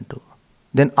 11th canto.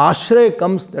 Then Ashraya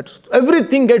comes, that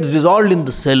everything gets dissolved in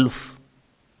the self.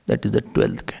 That is the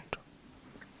 12th canto.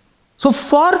 So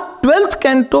for 12th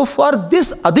canto, for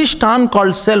this Adhishtan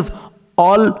called self,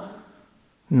 all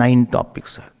 9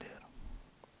 topics are there.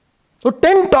 So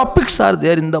 10 topics are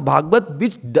there in the Bhagavad,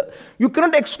 which you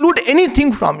cannot exclude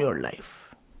anything from your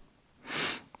life.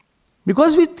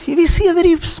 Because we see a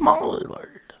very small world.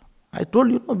 I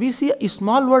told you, we see a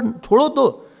small world,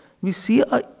 we see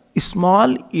a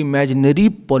small, imaginary,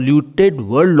 polluted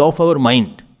world of our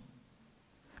mind.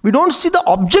 We don't see the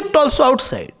object also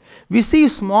outside. We see a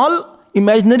small,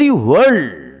 imaginary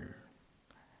world.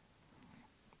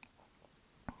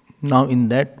 Now in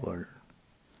that world,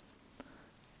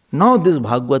 now this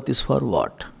Bhagavat is for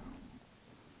what?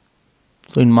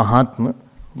 So in Mahatma,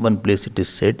 one place it is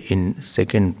said in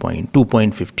second point,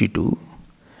 2.52,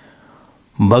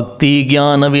 Bhakti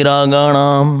Jnana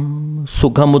Viraganam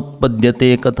Sukham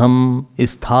Utpadyate Katham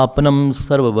Sthapanam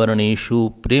Sarva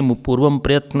Varneshu Premu Purvam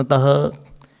Prayatnatah.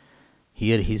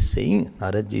 Here he is saying,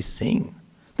 Narad is saying,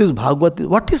 this Bhagavat,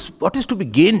 what is to be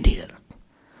gained here?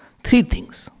 3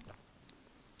 things.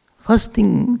 First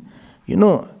thing,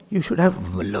 you should have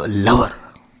a lover.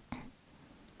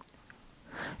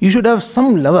 You should have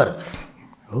some lover.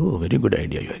 Oh, very good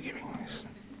idea you are giving this.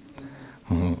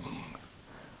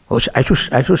 Oh, I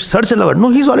should search a lover. No,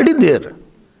 he is already there.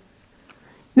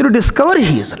 You discover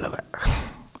he is a lover.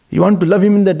 You want to love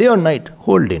him in the day or night?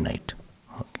 Whole day, night.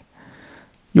 Okay.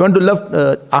 You want to love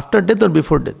after death or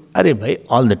before death? Arey bhai,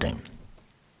 all the time.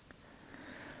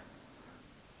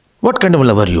 What kind of a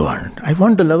lover you want? I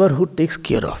want a lover who takes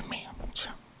care of me.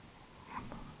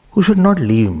 Who should not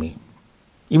leave me.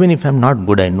 Even if I am not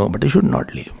good, I know, but he should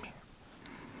not leave me.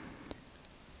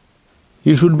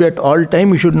 He should be at all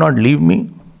time, he should not leave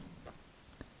me.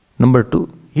 Number 2,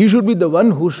 he should be the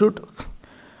one who should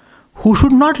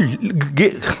not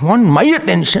want my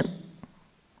attention.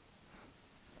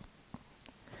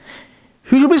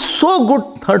 He should be so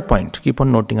good. Third point, keep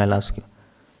on noting, I'll ask you.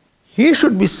 He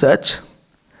should be such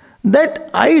that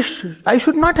I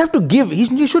should not have to give.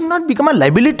 He should not become a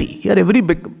liability. Here every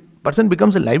person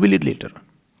becomes a liability later on.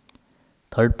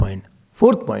 Third point.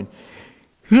 Fourth point,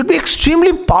 he should be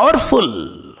extremely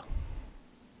powerful.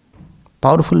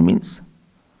 Powerful means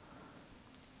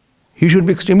he should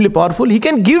be extremely powerful. He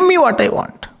can give me what I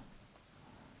want.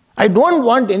 I don't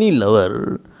want any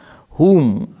lover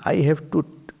whom I have to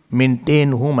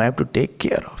maintain, whom I have to take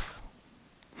care of.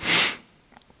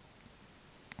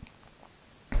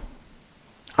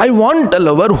 I want a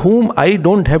lover whom I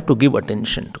don't have to give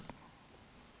attention to.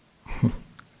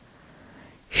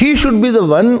 He should be the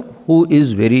one who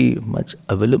is very much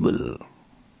available.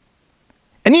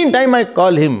 Anytime I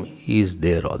call him, he is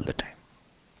there all the time.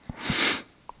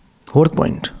 Fourth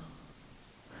point.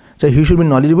 So he should be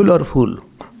knowledgeable or fool?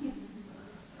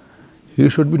 He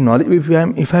should be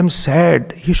knowledgeable. If I am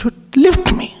sad, he should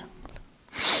lift me.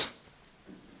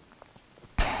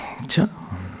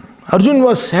 Arjun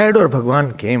was sad or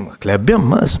Bhagavan came.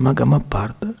 Klabhyam asmagama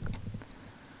partha.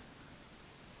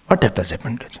 What has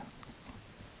happened to him?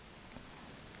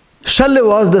 Shalya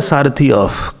was the Sarathi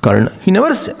of Karna. He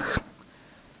never said,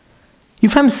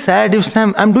 if I'm sad, if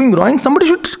I'm doing wrong, somebody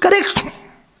should correct me.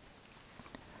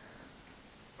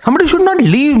 Somebody should not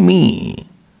leave me.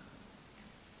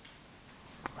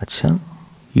 Acha,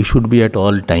 he should be at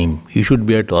all time. He should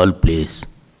be at all place.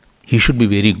 He should be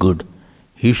very good.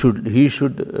 He should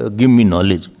give me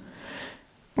knowledge.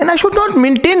 And I should not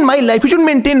maintain my life. He should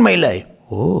maintain my life.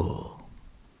 Oh,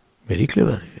 very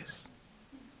clever. Yes.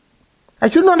 I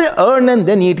should not earn and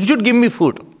then eat. He should give me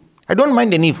food. I don't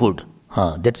mind any food.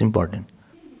 That's important.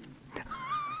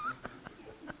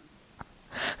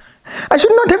 I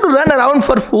should not have to run around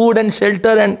for food and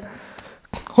shelter and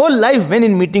whole life when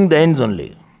in meeting the ends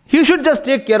only. He should just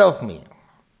take care of me.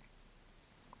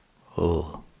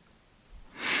 Oh.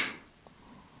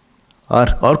 Or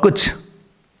kuch.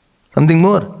 Something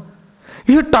more.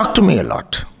 You should talk to me a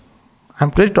lot. I'm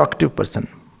a very talkative person.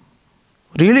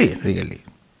 Really, really.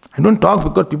 I don't talk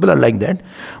because people are like that.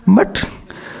 But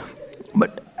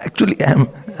actually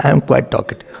I am quite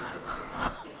talkative.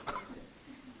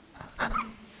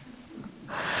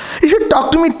 You should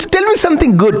talk to me, tell me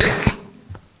something good.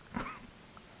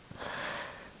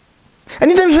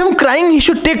 Anytime if I'm crying, he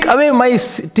should take away my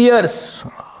tears.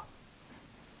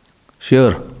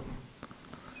 Sure.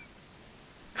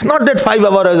 It's not that 5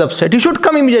 hours I was upset. He should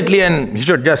come immediately and he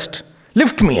should just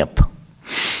lift me up.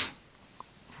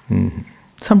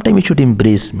 Sometimes he should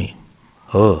embrace me.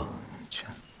 Oh.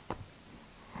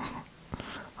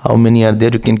 How many are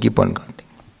there? You can keep on counting.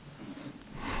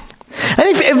 And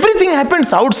if everything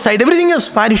happens outside, everything is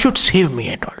fine, he should save me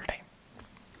at all time.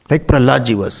 Like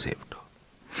Prahlad was saved.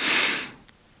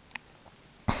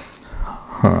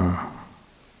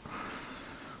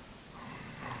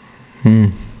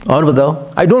 Or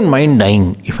बताओ, I don't mind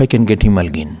dying. If I can get him, I'll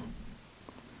gain.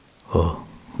 Oh,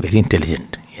 very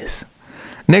intelligent. Yes.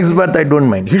 Next birth, I don't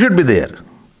mind. He should be there.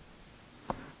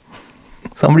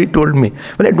 Somebody told me,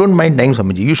 well, I don't mind dying,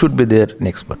 Swamiji. You should be there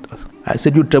next birth also. I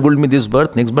said, you troubled me this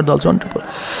birth, next birth also on trouble.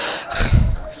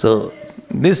 So,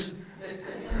 this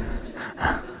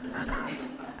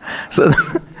is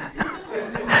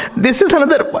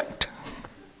another point.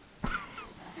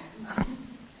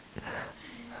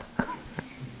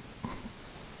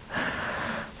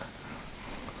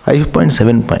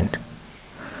 5.7 point.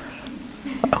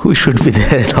 Who should be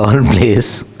there at all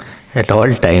place, at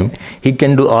all time. He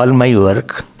can do all my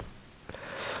work.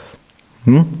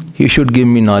 He should give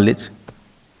me knowledge.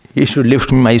 He should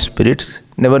lift my spirits,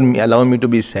 never allow me to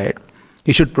be sad.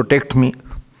 He should protect me.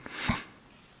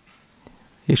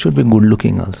 He should be good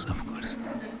looking also, of course.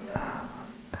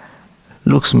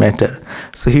 Looks matter.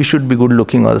 So he should be good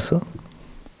looking also.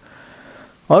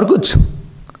 Or kuch.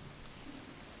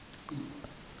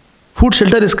 Food,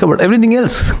 shelter is covered. Everything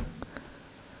else.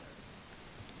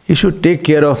 He should take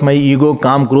care of my ego,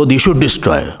 Kam, Krodh. He should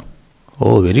destroy.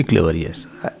 Oh, very clever, yes.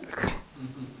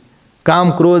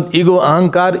 Kam, Krodh, ego,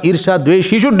 Ahankar, Irsha, Dvesh.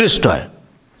 He should destroy.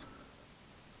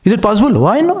 Is it possible?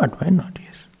 Why not? Why not?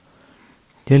 Yes.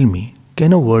 Tell me,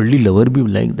 can a worldly lover be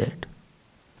like that?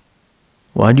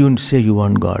 Why do you say you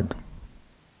want God?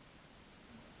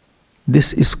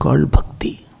 This is called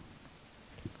bhakti.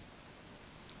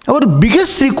 Our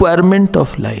biggest requirement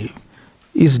of life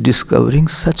is discovering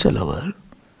such a lover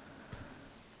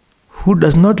who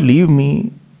does not leave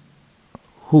me,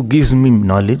 who gives me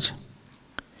knowledge,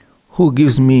 who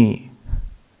gives me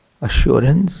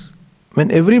assurance.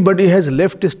 When everybody has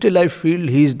left, still I feel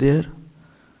he is there.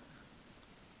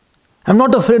 I'm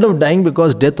not afraid of dying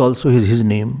because death also is his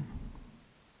name.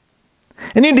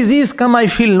 Any disease come, I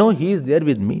feel, no, he is there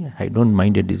with me. I don't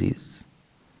mind a disease.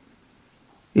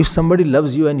 If somebody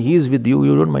loves you and he is with you,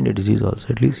 you don't mind a disease also.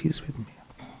 At least he is with me.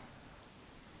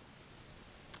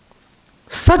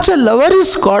 Such a lover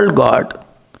is called God.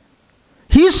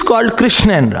 He is called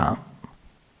Krishna and Ram.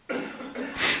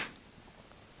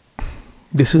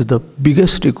 This is the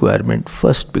biggest requirement,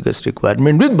 first biggest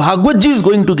requirement, which Bhagavad Ji is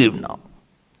going to give now.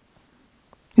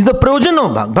 It's the provision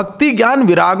of Bhakti, Gyan,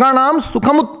 Viraganam,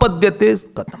 Sukham Utpadyate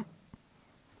Katham.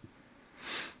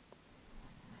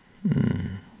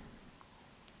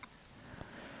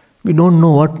 We don't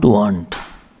know what to want.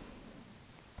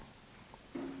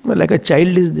 Well, like a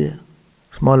child is there,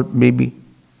 small baby.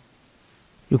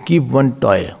 You keep one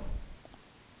toy,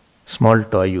 small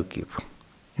toy you keep.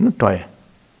 Toy,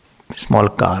 small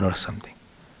car or something.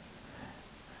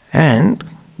 And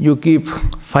you keep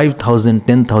 $5,000,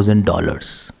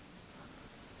 $10,000.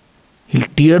 He'll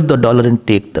tear the dollar and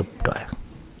take the toy.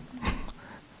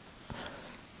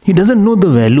 He doesn't know the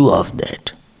value of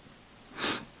that.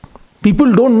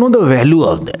 People don't know the value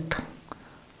of that.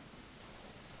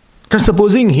 But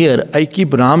supposing here I keep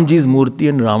Ramji's Murti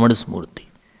and Ravana's Murti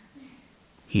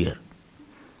here.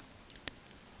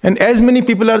 And as many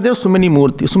people are there, so many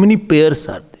Murti, so many pairs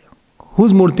are there.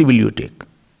 Whose Murti will you take?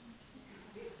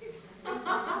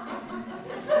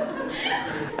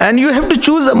 And you have to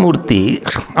choose a Murti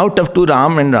out of two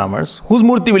Ram and Rama's. Whose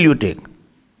Murti will you take?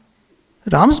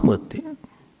 Ram's Murti.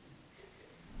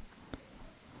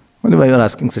 Why are you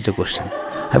asking such a question?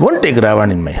 I won't take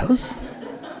Ravan in my house.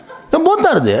 No, both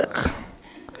are there.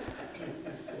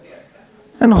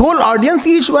 And whole audience,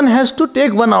 each one has to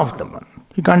take one of them.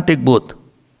 You can't take both.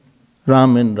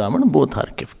 Ram and Ravan, both are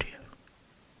kept here.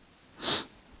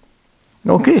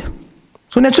 Okay.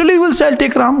 So naturally you will say, I'll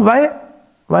take Ram. Why?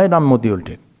 Why Ram Murti you will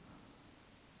take?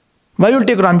 Why you will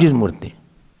take Ramji's Murti?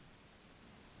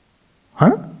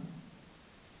 Huh?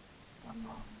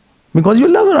 Because you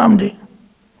love Ramji.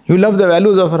 You love the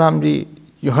values of Ramji.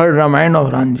 You heard Ramayana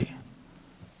of Ramji.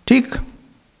 Theek?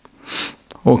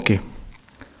 Okay.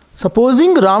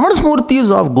 Supposing Ravana's Murti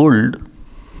is of gold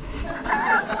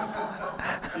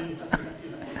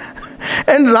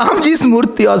and Ramji's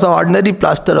Murti was an ordinary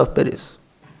plaster of Paris.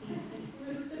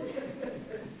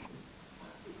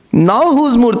 Now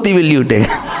whose Murti will you take?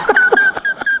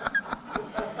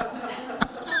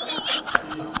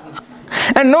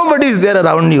 And nobody is there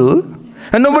around you.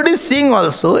 And nobody is seeing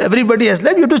also. Everybody has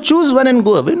left. You have to choose one and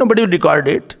go away. Nobody will record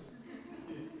it.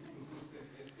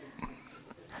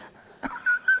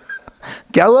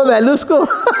 क्या हुआ values को?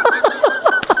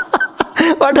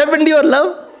 What happened to your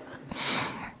love?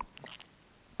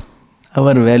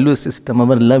 Our value system,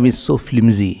 our love is so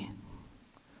flimsy.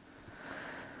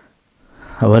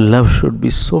 Our love should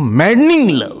be so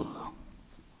maddening love.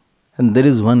 And there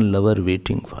is one lover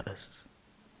waiting for us.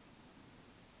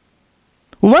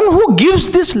 One who gives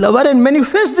this lover and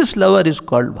manifests this lover is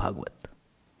called Bhagavat.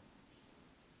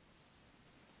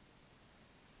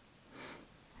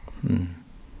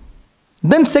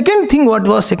 Then second thing, what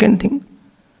was second thing?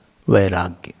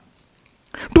 Vairagya.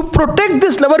 To protect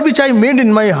this lover which I made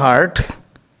in my heart,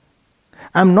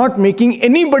 I am not making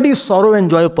anybody's sorrow and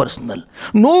joy personal.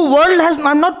 No world has,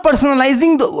 I am not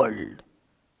personalizing the world.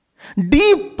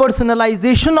 Deep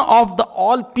personalization of the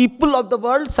all people of the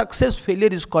world, success, failure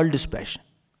is called dispassion.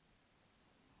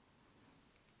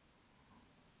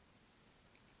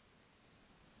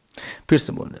 फिर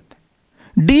से बोल देते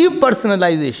हैं. Deep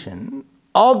personalization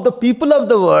of the people of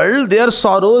the world, their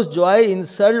sorrows, joy,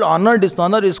 insult, honor,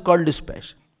 dishonor is called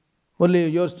dispassion. Only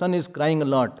your son is crying a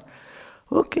lot.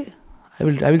 Okay, I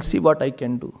will see what I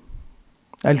can do.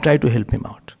 I'll try to help him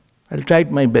out. I'll try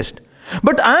my best.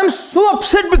 But I am so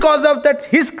upset because of that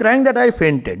his crying that I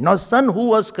fainted. Now son who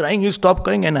was crying, he stopped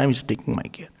crying and I am taking my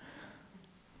care.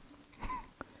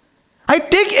 I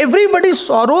take everybody's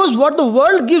sorrows, what the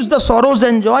world gives the sorrows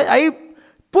and joy, I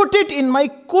put it in my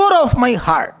core of my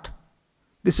heart.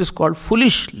 This is called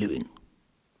foolish living.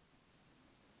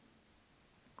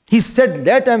 He said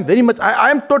that I am very much,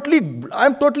 I am totally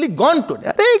gone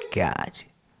today. Arey kya ji?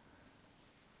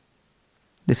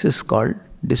 This is called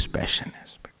dispassion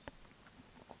aspect.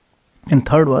 And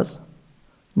third was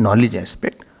knowledge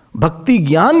aspect. Bhakti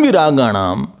Gyan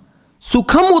Viraganam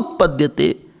Sukham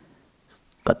Utpadyate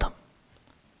Katham.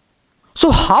 So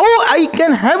how I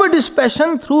can have a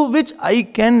dispassion through which I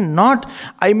cannot,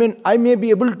 I may be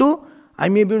able to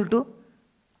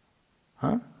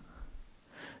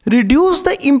reduce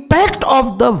the impact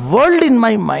of the world in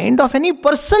my mind, of any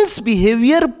person's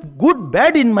behavior, good,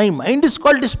 bad in my mind, is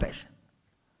called dispassion.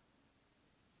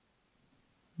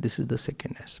 This is the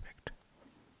second aspect.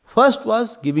 First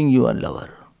was giving you a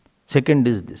lover. Second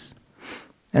is this.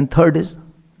 And third is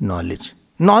knowledge.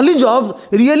 Knowledge of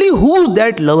really who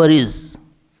that lover is.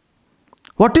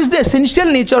 What is the essential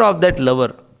nature of that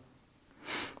lover?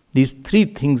 These three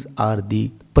things are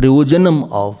the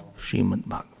prayojanam of Shrimad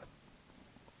Bhagavat.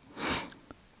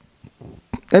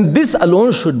 And this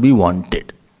alone should be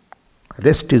wanted.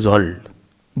 Rest is all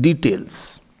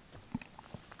details.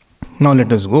 Now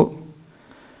let us go.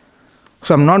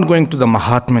 So I am not going to the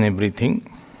Mahatma and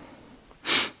everything.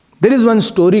 There is one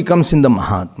story comes in the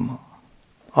Mahatma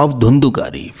of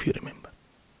Dhundukari, if you remember.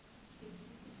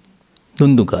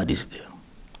 Dhundukari is there.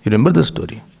 You remember the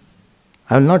story?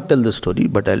 I will not tell the story,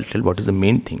 but I will tell what is the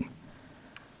main thing.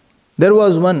 There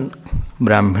was one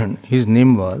Brahmin, his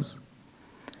name was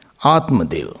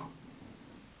Atmadeva.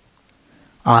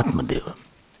 Atmadeva.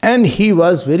 And he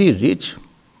was very rich,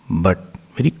 but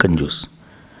very kanjus.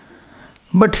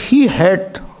 But he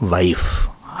had wife.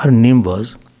 Her name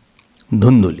was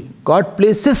Dhunduli. God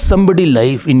places somebody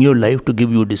life in your life to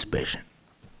give you dispassion.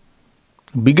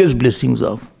 Biggest blessings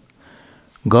of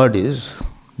God is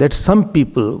that some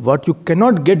people, what you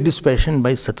cannot get dispassion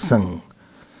by satsang,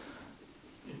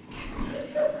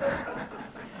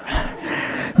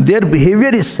 their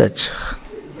behavior is such.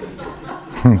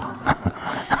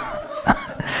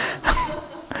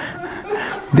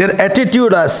 Their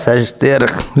attitude is such, their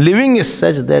living is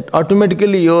such that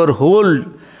automatically your whole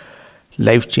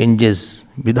life changes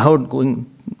without going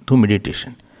to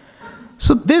meditation.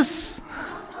 So this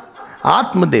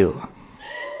Atmadev,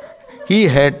 he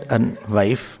had a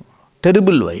wife,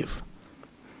 terrible wife,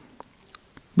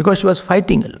 because she was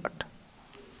fighting a lot.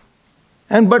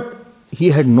 But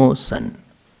he had no son.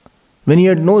 When he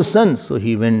had no son, so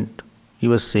he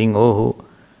was saying, oh,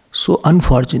 so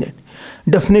unfortunate.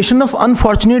 Definition of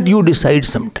unfortunate you decide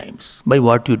sometimes by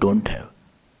what you don't have.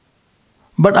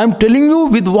 But I'm telling you,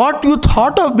 with what you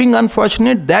thought of being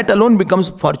unfortunate, that alone becomes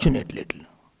fortunate little.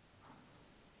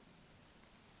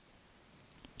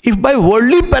 If by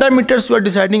worldly parameters you are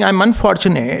deciding I'm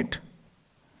unfortunate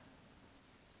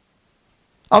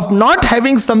of not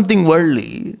having something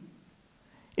worldly,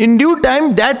 in due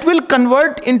time that will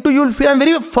convert into you'll feel I'm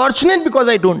very fortunate because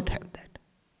I don't have that.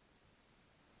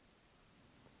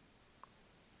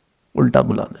 Ulta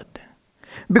bula dete.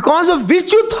 Because of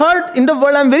which you thought in the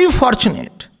world I'm very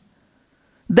fortunate,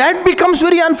 that becomes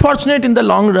very unfortunate in the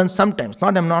long run sometimes.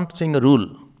 I'm not saying a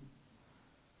rule.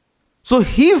 So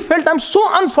he felt, I'm so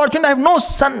unfortunate, I have no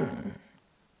son.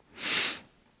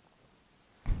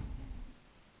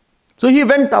 So he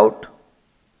went out.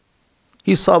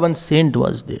 He saw one saint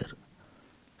was there.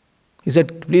 He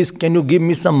said, please, can you give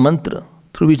me some mantra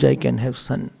through which I can have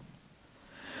son?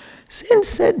 Saint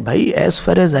said, bhai, as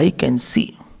far as I can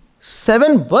see,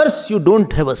 7 births you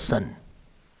don't have a son.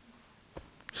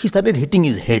 He started hitting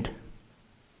his head.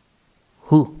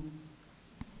 Who?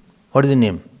 What is the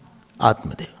name?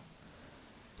 Atmadev.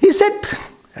 He said,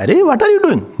 Arey, what are you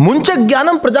doing? Muncha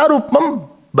jnanam prajarupam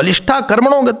balishta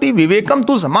karmano gati vivekam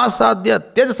tu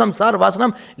samasadya tej samsar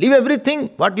vasanam. Leave everything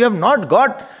what you have not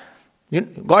got.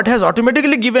 God has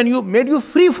automatically given you, made you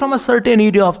free from a certain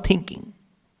area of thinking.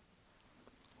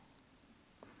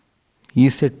 He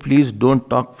said, please don't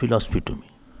talk philosophy to me.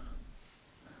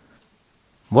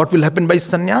 What will happen by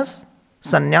sannyas?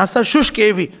 Sannyasa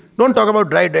shushkevi. Don't talk about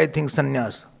dry things,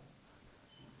 sannyas.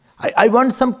 I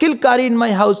want some kilkari in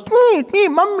my house. Me,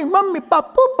 mummy,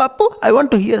 papu. I want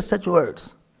to hear such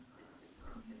words.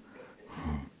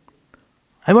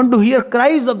 I want to hear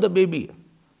cries of the baby.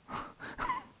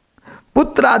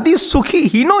 Putradi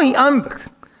sukhi, I'm...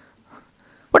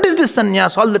 What is this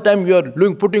sannyas? All the time you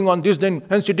are putting on this then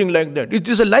and sitting like that. Is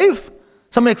this a life?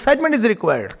 Some excitement is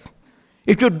required.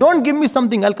 If you don't give me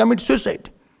something, I'll commit suicide.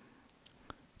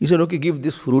 He said, okay, give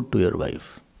this fruit to your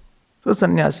wife. So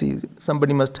sannyasi,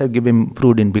 somebody must have given him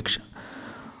fruit in bhiksha.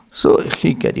 So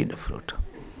he carried a fruit.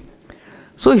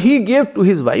 So he gave to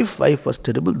his wife. Wife was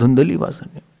terrible. Dhundali was her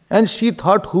name. And she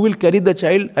thought, who will carry the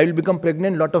child? I will become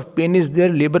pregnant. Lot of pain is there.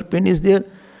 Labor pain is there.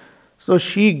 So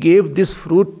she gave this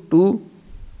fruit to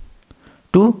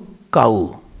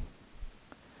cow.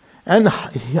 And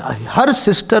her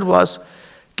sister was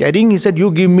carrying. He said,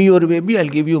 you give me your baby. I'll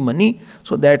give you money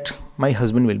so that my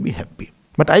husband will be happy.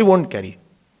 But I won't carry.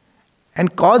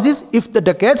 And cause is, if the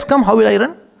dacoits come, how will I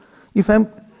run? If I am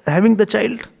having the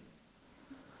child.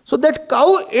 So that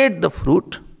cow ate the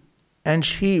fruit, and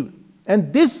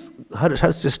this,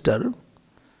 her sister,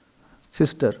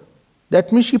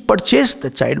 that means she purchased the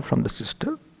child from the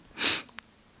sister.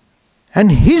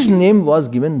 And his name was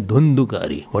given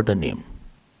Dhundukari. What a name.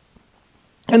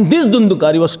 And this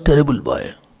Dhundukari was a terrible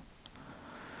boy.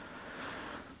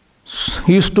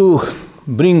 He used to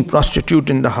bring prostitute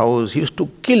in the house. He used to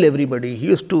kill everybody. He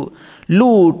used to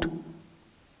loot.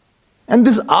 And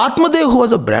this Atmadev, who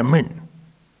was a Brahmin,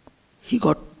 he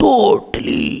got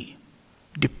totally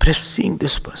depressed seeing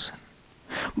this person.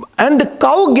 And the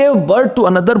cow gave birth to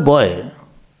another boy.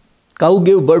 Cow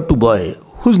gave birth to boy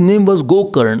whose name was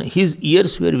Gokarn. His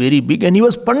ears were very big and he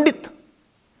was Pandit.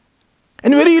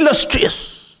 And very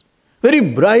illustrious. Very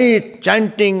bright,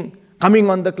 chanting, coming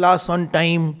on the class on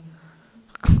time.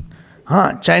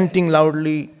 Chanting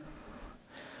loudly,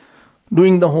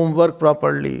 doing the homework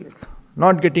properly,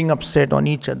 not getting upset on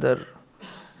each other,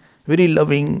 very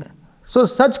loving. So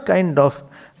such kind of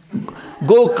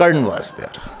Gokarn was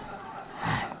there.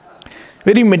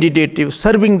 Very meditative,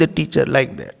 serving the teacher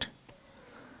like that.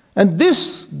 And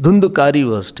this Dhundukari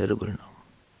was terrible now.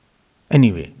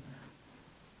 Anyway,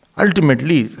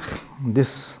 ultimately,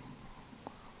 this,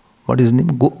 what is his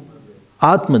name?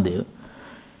 Atmadev.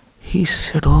 He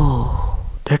said, oh,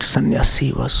 that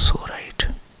sannyasi was so right.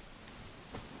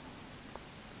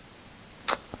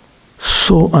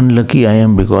 So unlucky I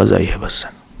am because I have a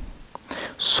son.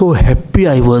 so happy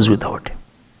I was without him.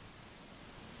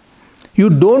 You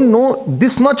don't know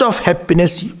this much of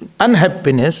happiness,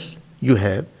 unhappiness you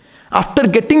have. After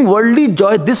getting worldly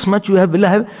joy, this much you will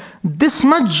have. This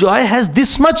much joy has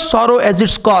this much sorrow as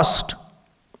its cost.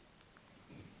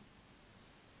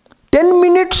 10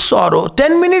 minutes sorrow,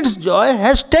 10 minutes joy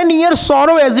has 10 years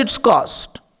sorrow as its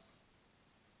cost.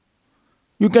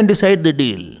 You can decide the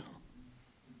deal.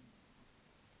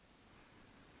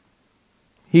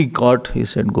 He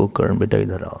said, go Karan, beta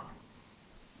idhar aao.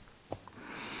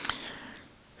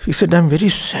 He said, I'm very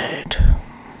sad.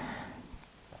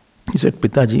 He said,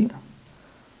 Pitaji,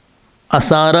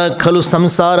 asara khalu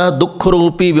samsara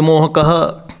dukkharopi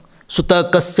vimohakaha suta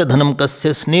kasya dhanam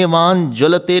kasya snevan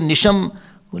jwalate nisham.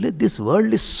 This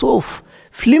world is so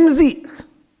flimsy.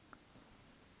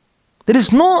 There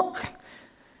is no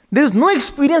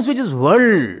experience which is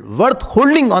worth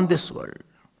holding on this world.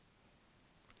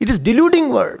 It is deluding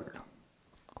world.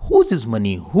 Whose is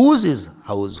money? Whose is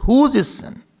house? Whose is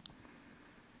son?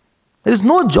 There is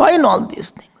no joy in all these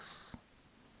things.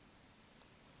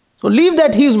 So leave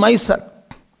that he is my son.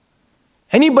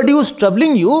 Anybody who is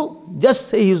troubling you, just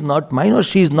say he is not mine or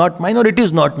she is not mine or it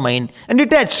is not mine and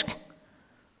detach.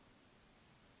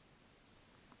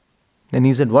 Then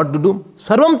he said, what to do?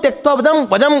 Sarvam tyaktva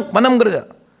vanam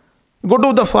graja. Go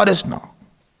to the forest now.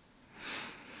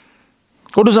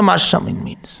 Go to some ashram, it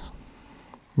means.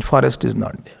 The forest is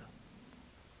not there.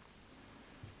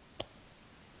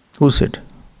 Who said?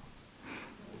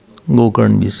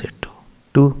 Gokarnji said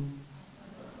to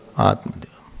Atmadeva.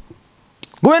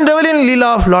 Go and revel in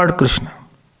Leela of Lord Krishna.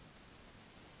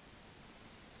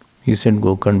 He said,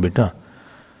 Gokarn beta,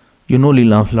 you know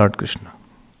Leela of Lord Krishna?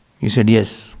 He said,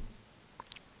 yes.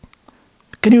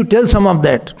 Can you tell some of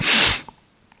that?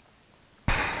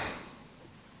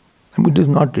 It is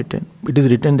not written. It is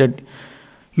written that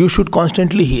you should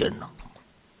constantly hear now.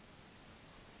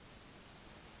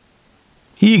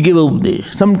 He gave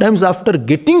update. Sometimes after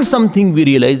getting something we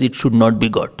realize it should not be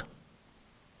got.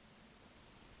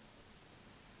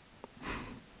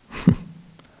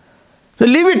 So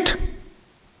leave it.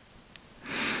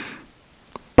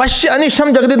 Pashya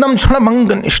anisham jagadidam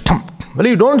chhanamanganishtam. Well,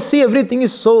 you don't see everything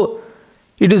is so,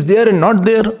 it is there and not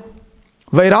there.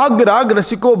 Vairag rag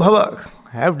rasiko bhava.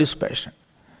 Have dispassion.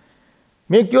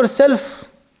 Make yourself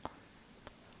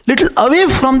little away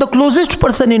from the closest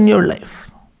person in your life.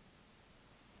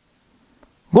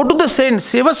 Go to the saint.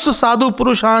 Sevasya sadhu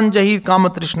purushan jahi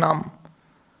kamatrishnam.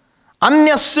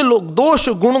 Anyasya lok dosh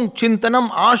gunung chintanam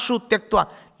ashu tyaktva.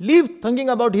 Leave thinking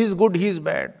about he is good, he is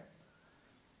bad.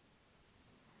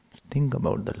 Think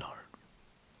about the Lord.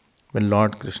 When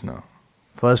Lord Krishna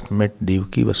first met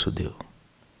Devaki Vasudeva,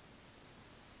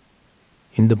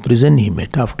 in the prison he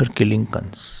met after killing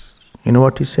Kans. You know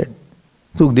what he said?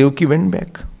 So Devaki went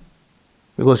back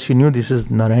because she knew this is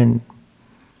Narayan.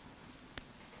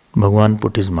 Bhagavan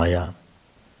put his Maya.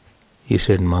 He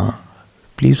said, Ma,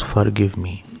 please forgive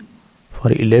me.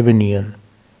 For 11 years,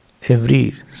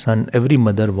 every son, every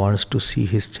mother wants to see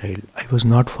his child. I was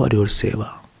not for your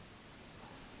seva.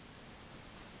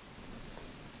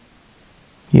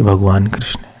 Ye Bhagavan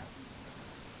Krishna.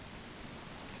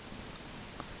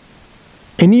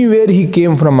 Anywhere he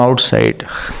came from outside,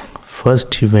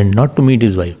 first he went not to meet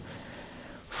his wife.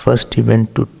 First he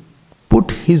went to put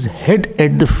his head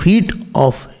at the feet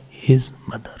of his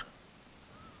mother.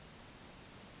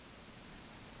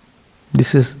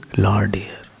 This is Lord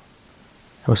here.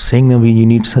 I was saying that you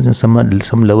need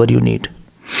some lover you need.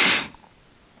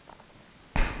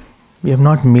 We have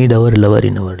not made our lover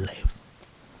in our life.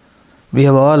 We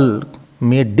have all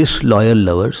made disloyal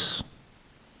lovers.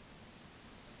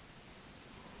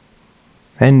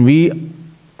 And we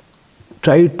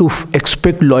try to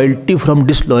expect loyalty from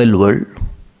disloyal world.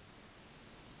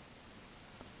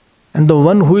 And the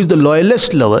one who is the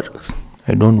loyalest lover,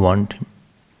 I don't want him.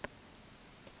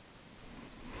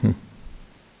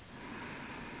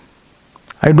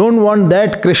 I don't want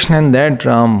that Krishna and that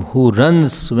Ram who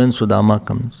runs when Sudama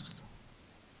comes.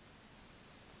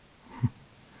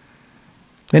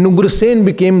 When Ugrasen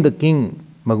became the king,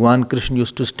 Bhagavan Krishna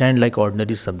used to stand like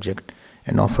ordinary subject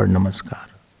and offer namaskar.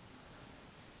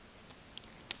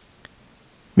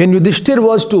 When Yudhishthir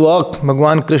was to walk,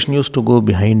 Bhagavan Krishna used to go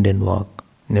behind and walk,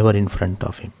 never in front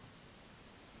of him.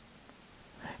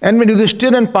 And when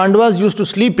Yudhishthir and Pandavas used to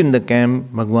sleep in the camp,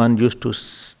 Bhagavan used to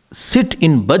sit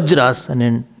in Vajrasana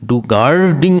and do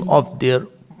guarding of their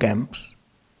camps.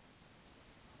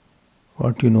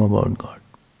 What do you know about God?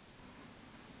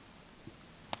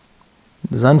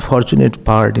 This unfortunate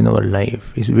part in our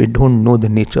life is we don't know the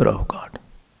nature of God.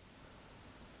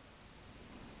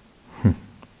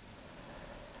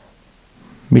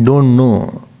 We don't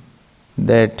know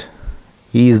that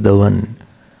he is the one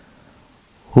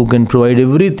who can provide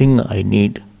everything I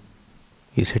need.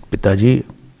 He said, Pitaji,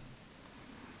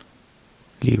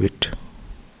 leave it.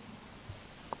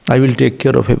 I will take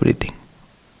care of everything.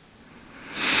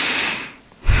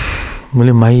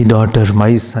 My daughter,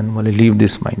 my son, leave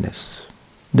this minus.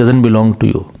 Doesn't belong to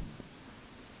you.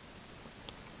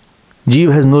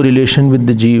 Jeev has no relation with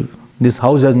the Jeev. This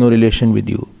house has no relation with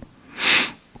you.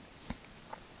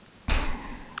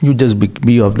 You just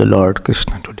be of the Lord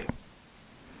Krishna today.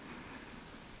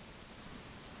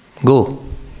 Go.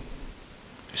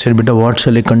 He said, Beta, what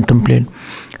shall I contemplate?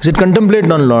 He said,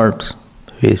 contemplate on Lord's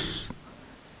face.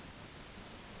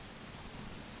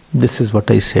 This is what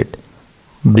I said.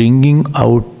 Bringing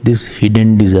out this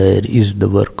hidden desire is the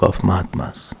work of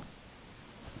Mahatmas.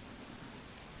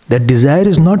 That desire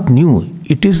is not new.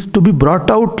 It is to be brought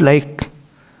out like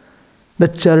the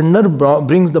churner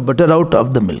brings the butter out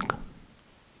of the milk,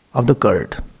 of the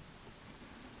curd.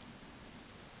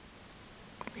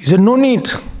 He said, no need.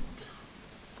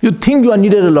 You think you are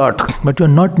needed a lot, but you are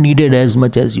not needed as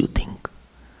much as you think.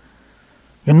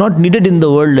 You are not needed in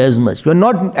the world as much. You are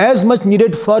not as much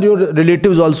needed for your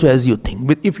relatives also as you think.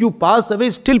 But if you pass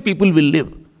away, still people will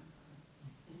live.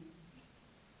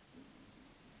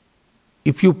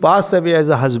 If you pass away as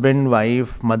a husband,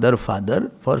 wife, mother,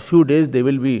 father, for a few days they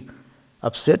will be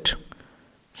upset,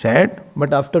 sad,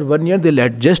 but after 1 year they will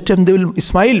adjust and they will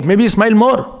smile, maybe smile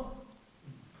more.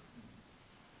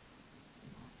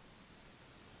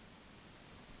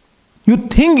 You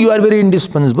think you are very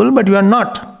indispensable, but you are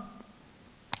not.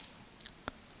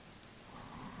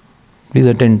 Please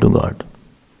attend to God.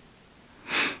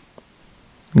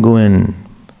 Go and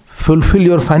fulfill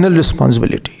your final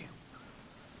responsibility.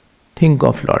 Think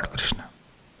of Lord Krishna.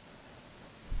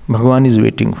 Bhagavan is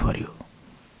waiting for you.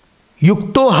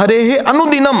 Yukto harehe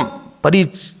anudinam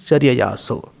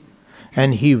paricharyayaso.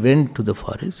 And he went to the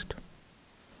forest.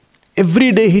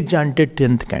 Every day he chanted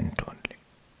 10th canto only.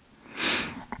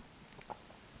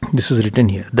 This is written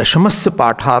here. Dashamasya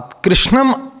pathat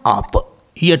Krishnam apa.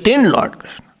 He attained Lord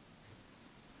Krishna.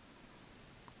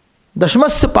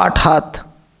 Dashamasya pathat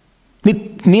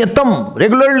niyatam,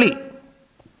 regularly.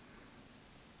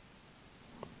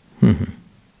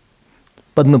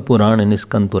 Padma Puran and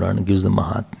Skand Puran gives the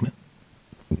Mahatmya.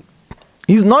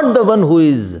 He is not the one who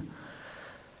is...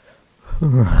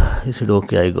 He said,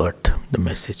 okay, I got the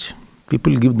message.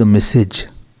 People give the message.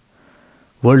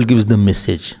 World gives the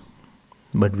message.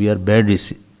 But we are bad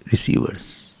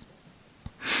receivers.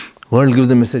 World gives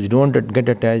the message, don't get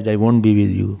attached, I won't be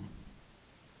with you.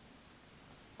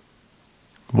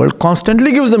 World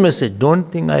constantly gives the message, don't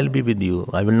think I'll be with you,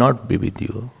 I will not be with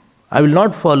you. I will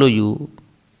not follow you.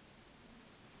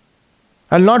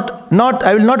 I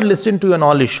will not listen to you on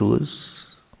all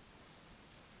issues.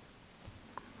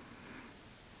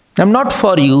 I am not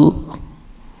for you.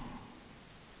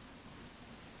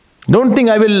 Don't think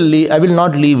I will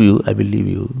not leave you. I will leave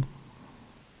you.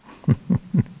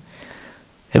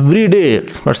 Every day,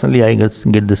 personally, I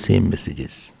get the same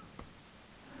messages.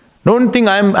 Don't think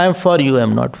I am for you. I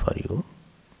am not for you.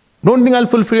 Don't think I'll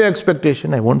fulfill your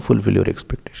expectation. I won't fulfill your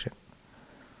expectation.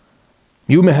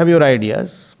 You may have your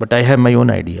ideas, but I have my own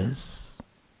ideas.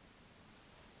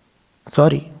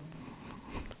 Sorry.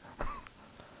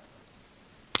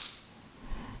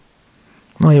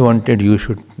 No, I wanted you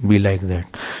should be like that.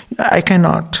 I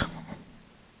cannot.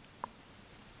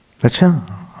 Achha,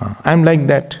 I am like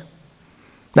that.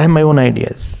 I have my own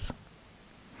ideas.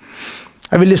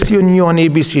 I will listen you on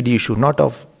ABCD issue, not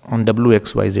on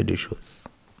WXYZ issues.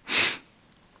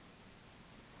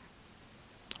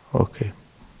 Okay.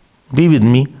 Be with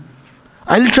me.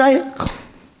 I'll try.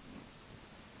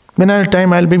 When I have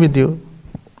time, I'll be with you.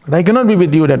 But I cannot be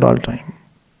with you at all time.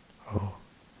 Oh.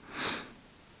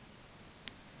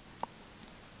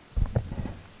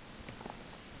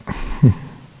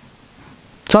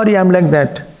 Sorry, I'm like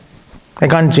that. I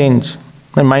can't change.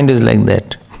 My mind is like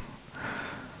that.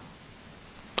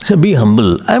 So be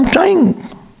humble. I'm trying.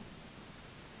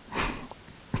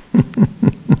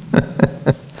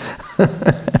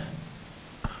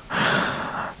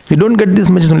 You don't get this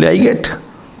message only I get.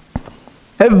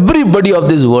 Everybody of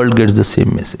this world gets the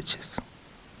same messages.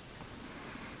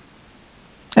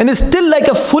 And it's still like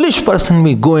a foolish person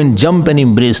we go and jump and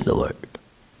embrace the world.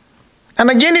 And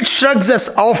again it shrugs us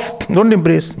off. Don't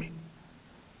embrace me.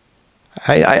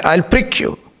 I'll prick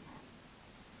you.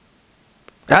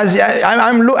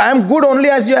 I'm good only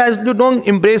as you don't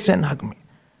embrace and hug me.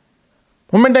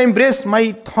 The moment I embrace,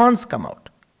 my thorns come out.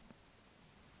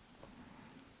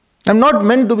 I'm not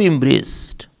meant to be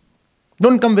embraced.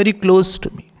 Don't come very close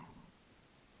to me.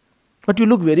 But you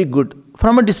look very good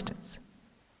from a distance.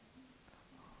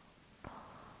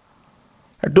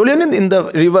 I told you in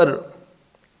the river,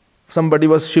 somebody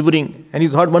was shivering and he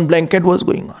thought one blanket was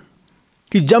going on.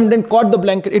 He jumped and caught the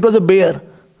blanket. It was a bear.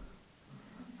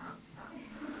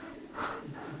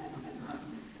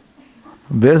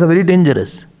 Bears are very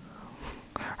dangerous.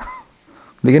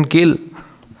 They can kill.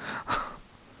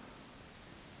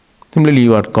 Similarly,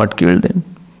 you are got killed then.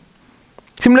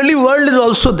 Similarly, world is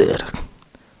also there.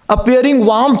 Appearing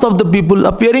warmth of the people,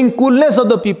 appearing coolness of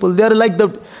the people. They are like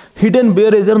the hidden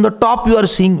bear is there on the top, you are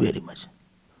seeing very much.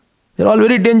 They are all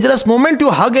very dangerous. Moment you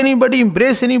hug anybody,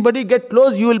 embrace anybody, get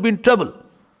close, you will be in trouble.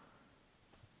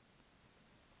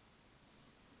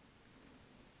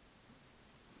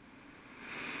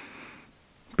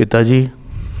 Pitaji,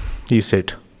 he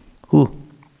said, who?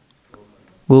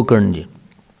 Gokarnji.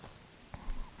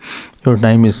 Your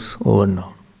time is over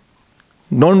now.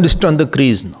 Don't disturb the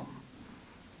crease now.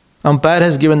 Umpire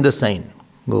has given the sign.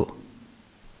 Go.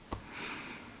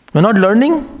 You're not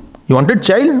learning? You wanted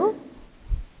child? No?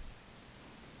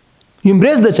 You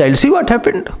embrace the child. See what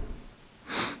happened?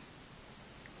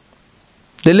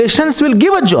 Relations will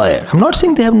give a joy. I'm not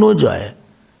saying they have no joy.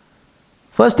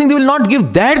 First thing, they will not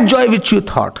give that joy which you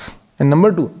thought. And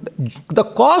number two, the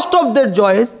cost of their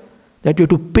joy is that you have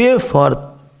to pay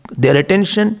for their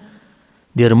attention,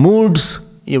 their moods,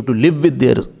 you have to live with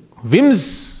their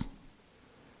whims.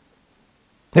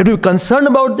 You have to be concerned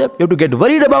about them, you have to get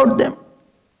worried about them.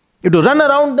 You have to run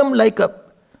around them like a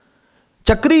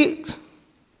chakri.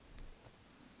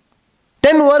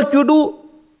 10 work you do,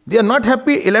 they are not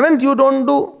happy. 11th you don't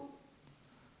do.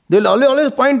 They will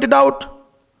always point it out.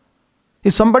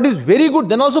 If somebody is very good,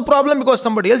 then also problem because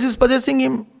somebody else is possessing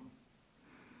him.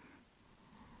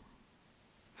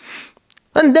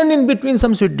 And then in between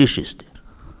some sweet dishes there.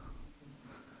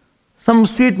 Some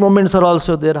sweet moments are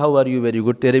also there. How are you? Very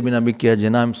good. Tere bina bhi kya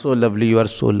jana. I'm so lovely. You are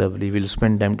so lovely. We'll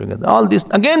spend time together. All this.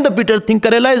 Again the bitter thing.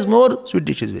 Karela is more. Sweet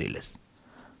dish is very less.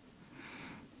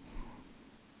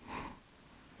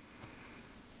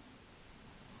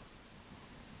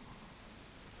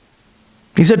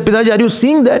 He said, Pitaji, are you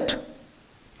seeing that?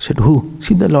 He said, who?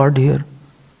 See the Lord here.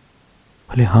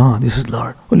 Bole, haan, this is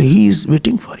Lord. Bole, he is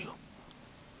waiting for you.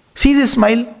 See his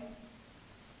smile.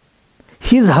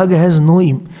 His hug has no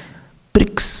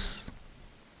pricks.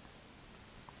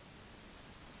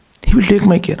 He will take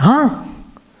my care. Huh?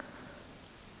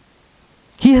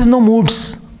 He has no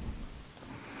moods.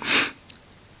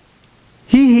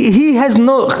 He has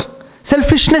no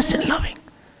selfishness in loving.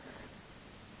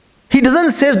 He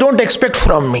doesn't say, don't expect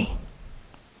from me.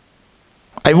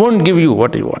 I won't give you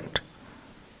what you want.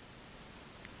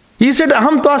 He said,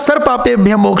 Aham tva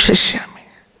sarpapebhya mokshashyami.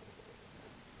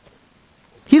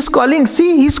 He's calling,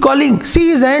 see, he's calling. See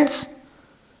his hands.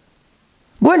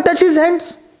 Go and touch his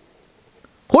hands.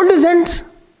 Hold his hands.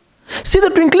 See the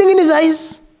twinkling in his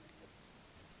eyes.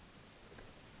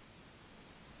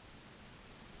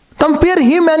 Compare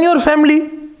him and your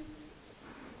family.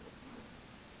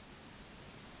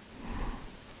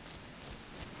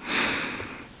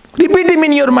 Repeat him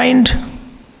in your mind.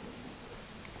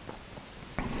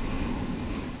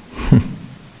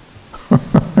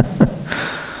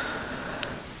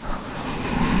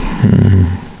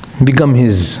 Become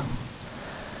his.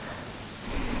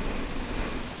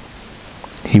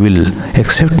 He will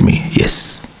accept me.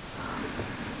 Yes.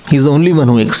 He is the only one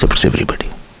who accepts everybody.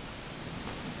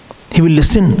 He will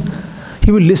listen.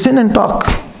 He will listen and talk.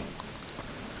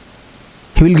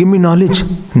 He will give me knowledge.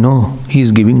 No, he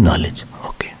is giving knowledge.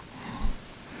 Okay.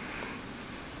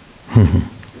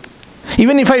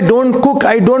 Even if I don't cook,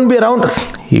 I don't be around,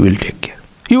 he will take care.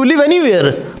 You will live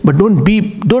anywhere, but don't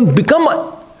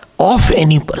become of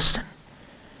any person.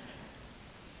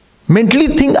 Mentally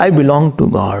think, I belong to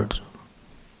God.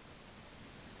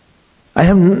 I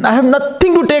have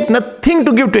nothing to take, nothing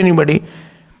to give to anybody.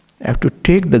 I have to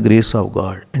take the grace of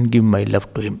God and give my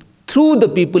love to Him through the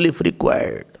people if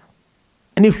required.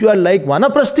 And if you are like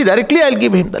Vanaprasthi, directly I'll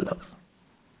give him the love.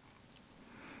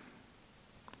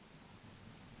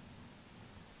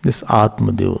 This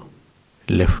Atmadev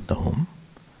left the home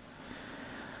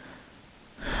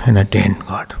and attained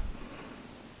God.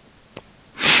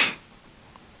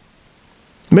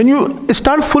 When you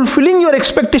start fulfilling your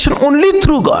expectation only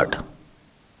through God,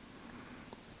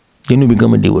 then you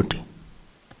become a devotee.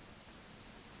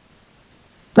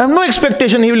 I have no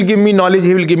expectation he will give me knowledge,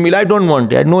 he will give me life. I don't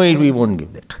want it. I know he won't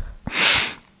give that.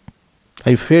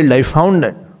 I failed, I found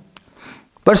that.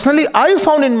 Personally, I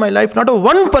found in my life not a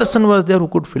one person was there who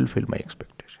could fulfill my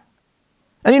expectation.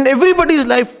 And in everybody's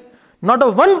life, not a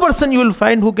one person you will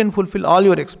find who can fulfill all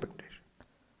your expectations.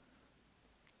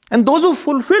 And those who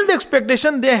fulfilled the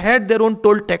expectation, they had their own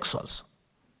toll tax also.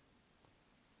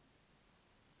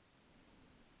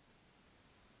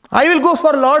 I will go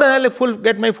for Lord and I'll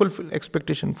get my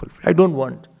expectation fulfilled. I don't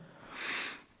want.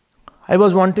 I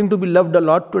was wanting to be loved a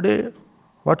lot today.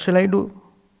 What shall I do?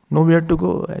 Nowhere to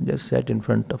go. I just sat in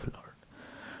front of Lord.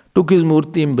 Took his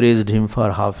murti, embraced him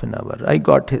for half an hour. I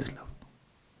got his love.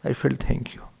 I felt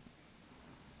thank you.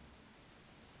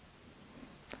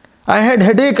 I had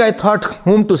headache. I thought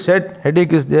whom to set.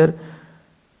 Headache is there.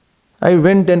 I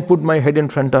went and put my head in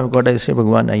front of God. I say,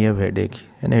 Bhagavan, I have headache.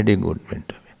 And headache went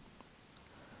away.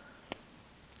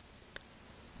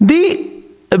 The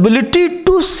ability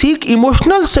to seek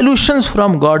emotional solutions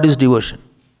from God is devotion.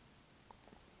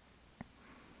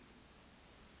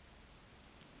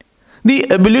 The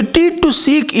ability to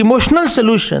seek emotional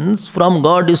solutions from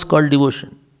God is called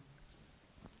devotion.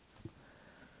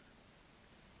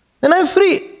 Then I am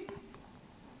free.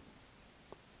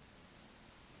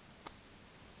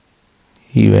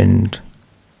 He went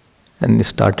and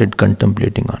started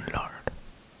contemplating on Lord.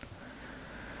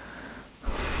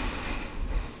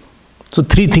 So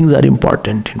 3 things are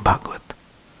important in Bhagavad.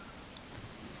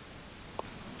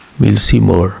 We'll see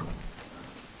more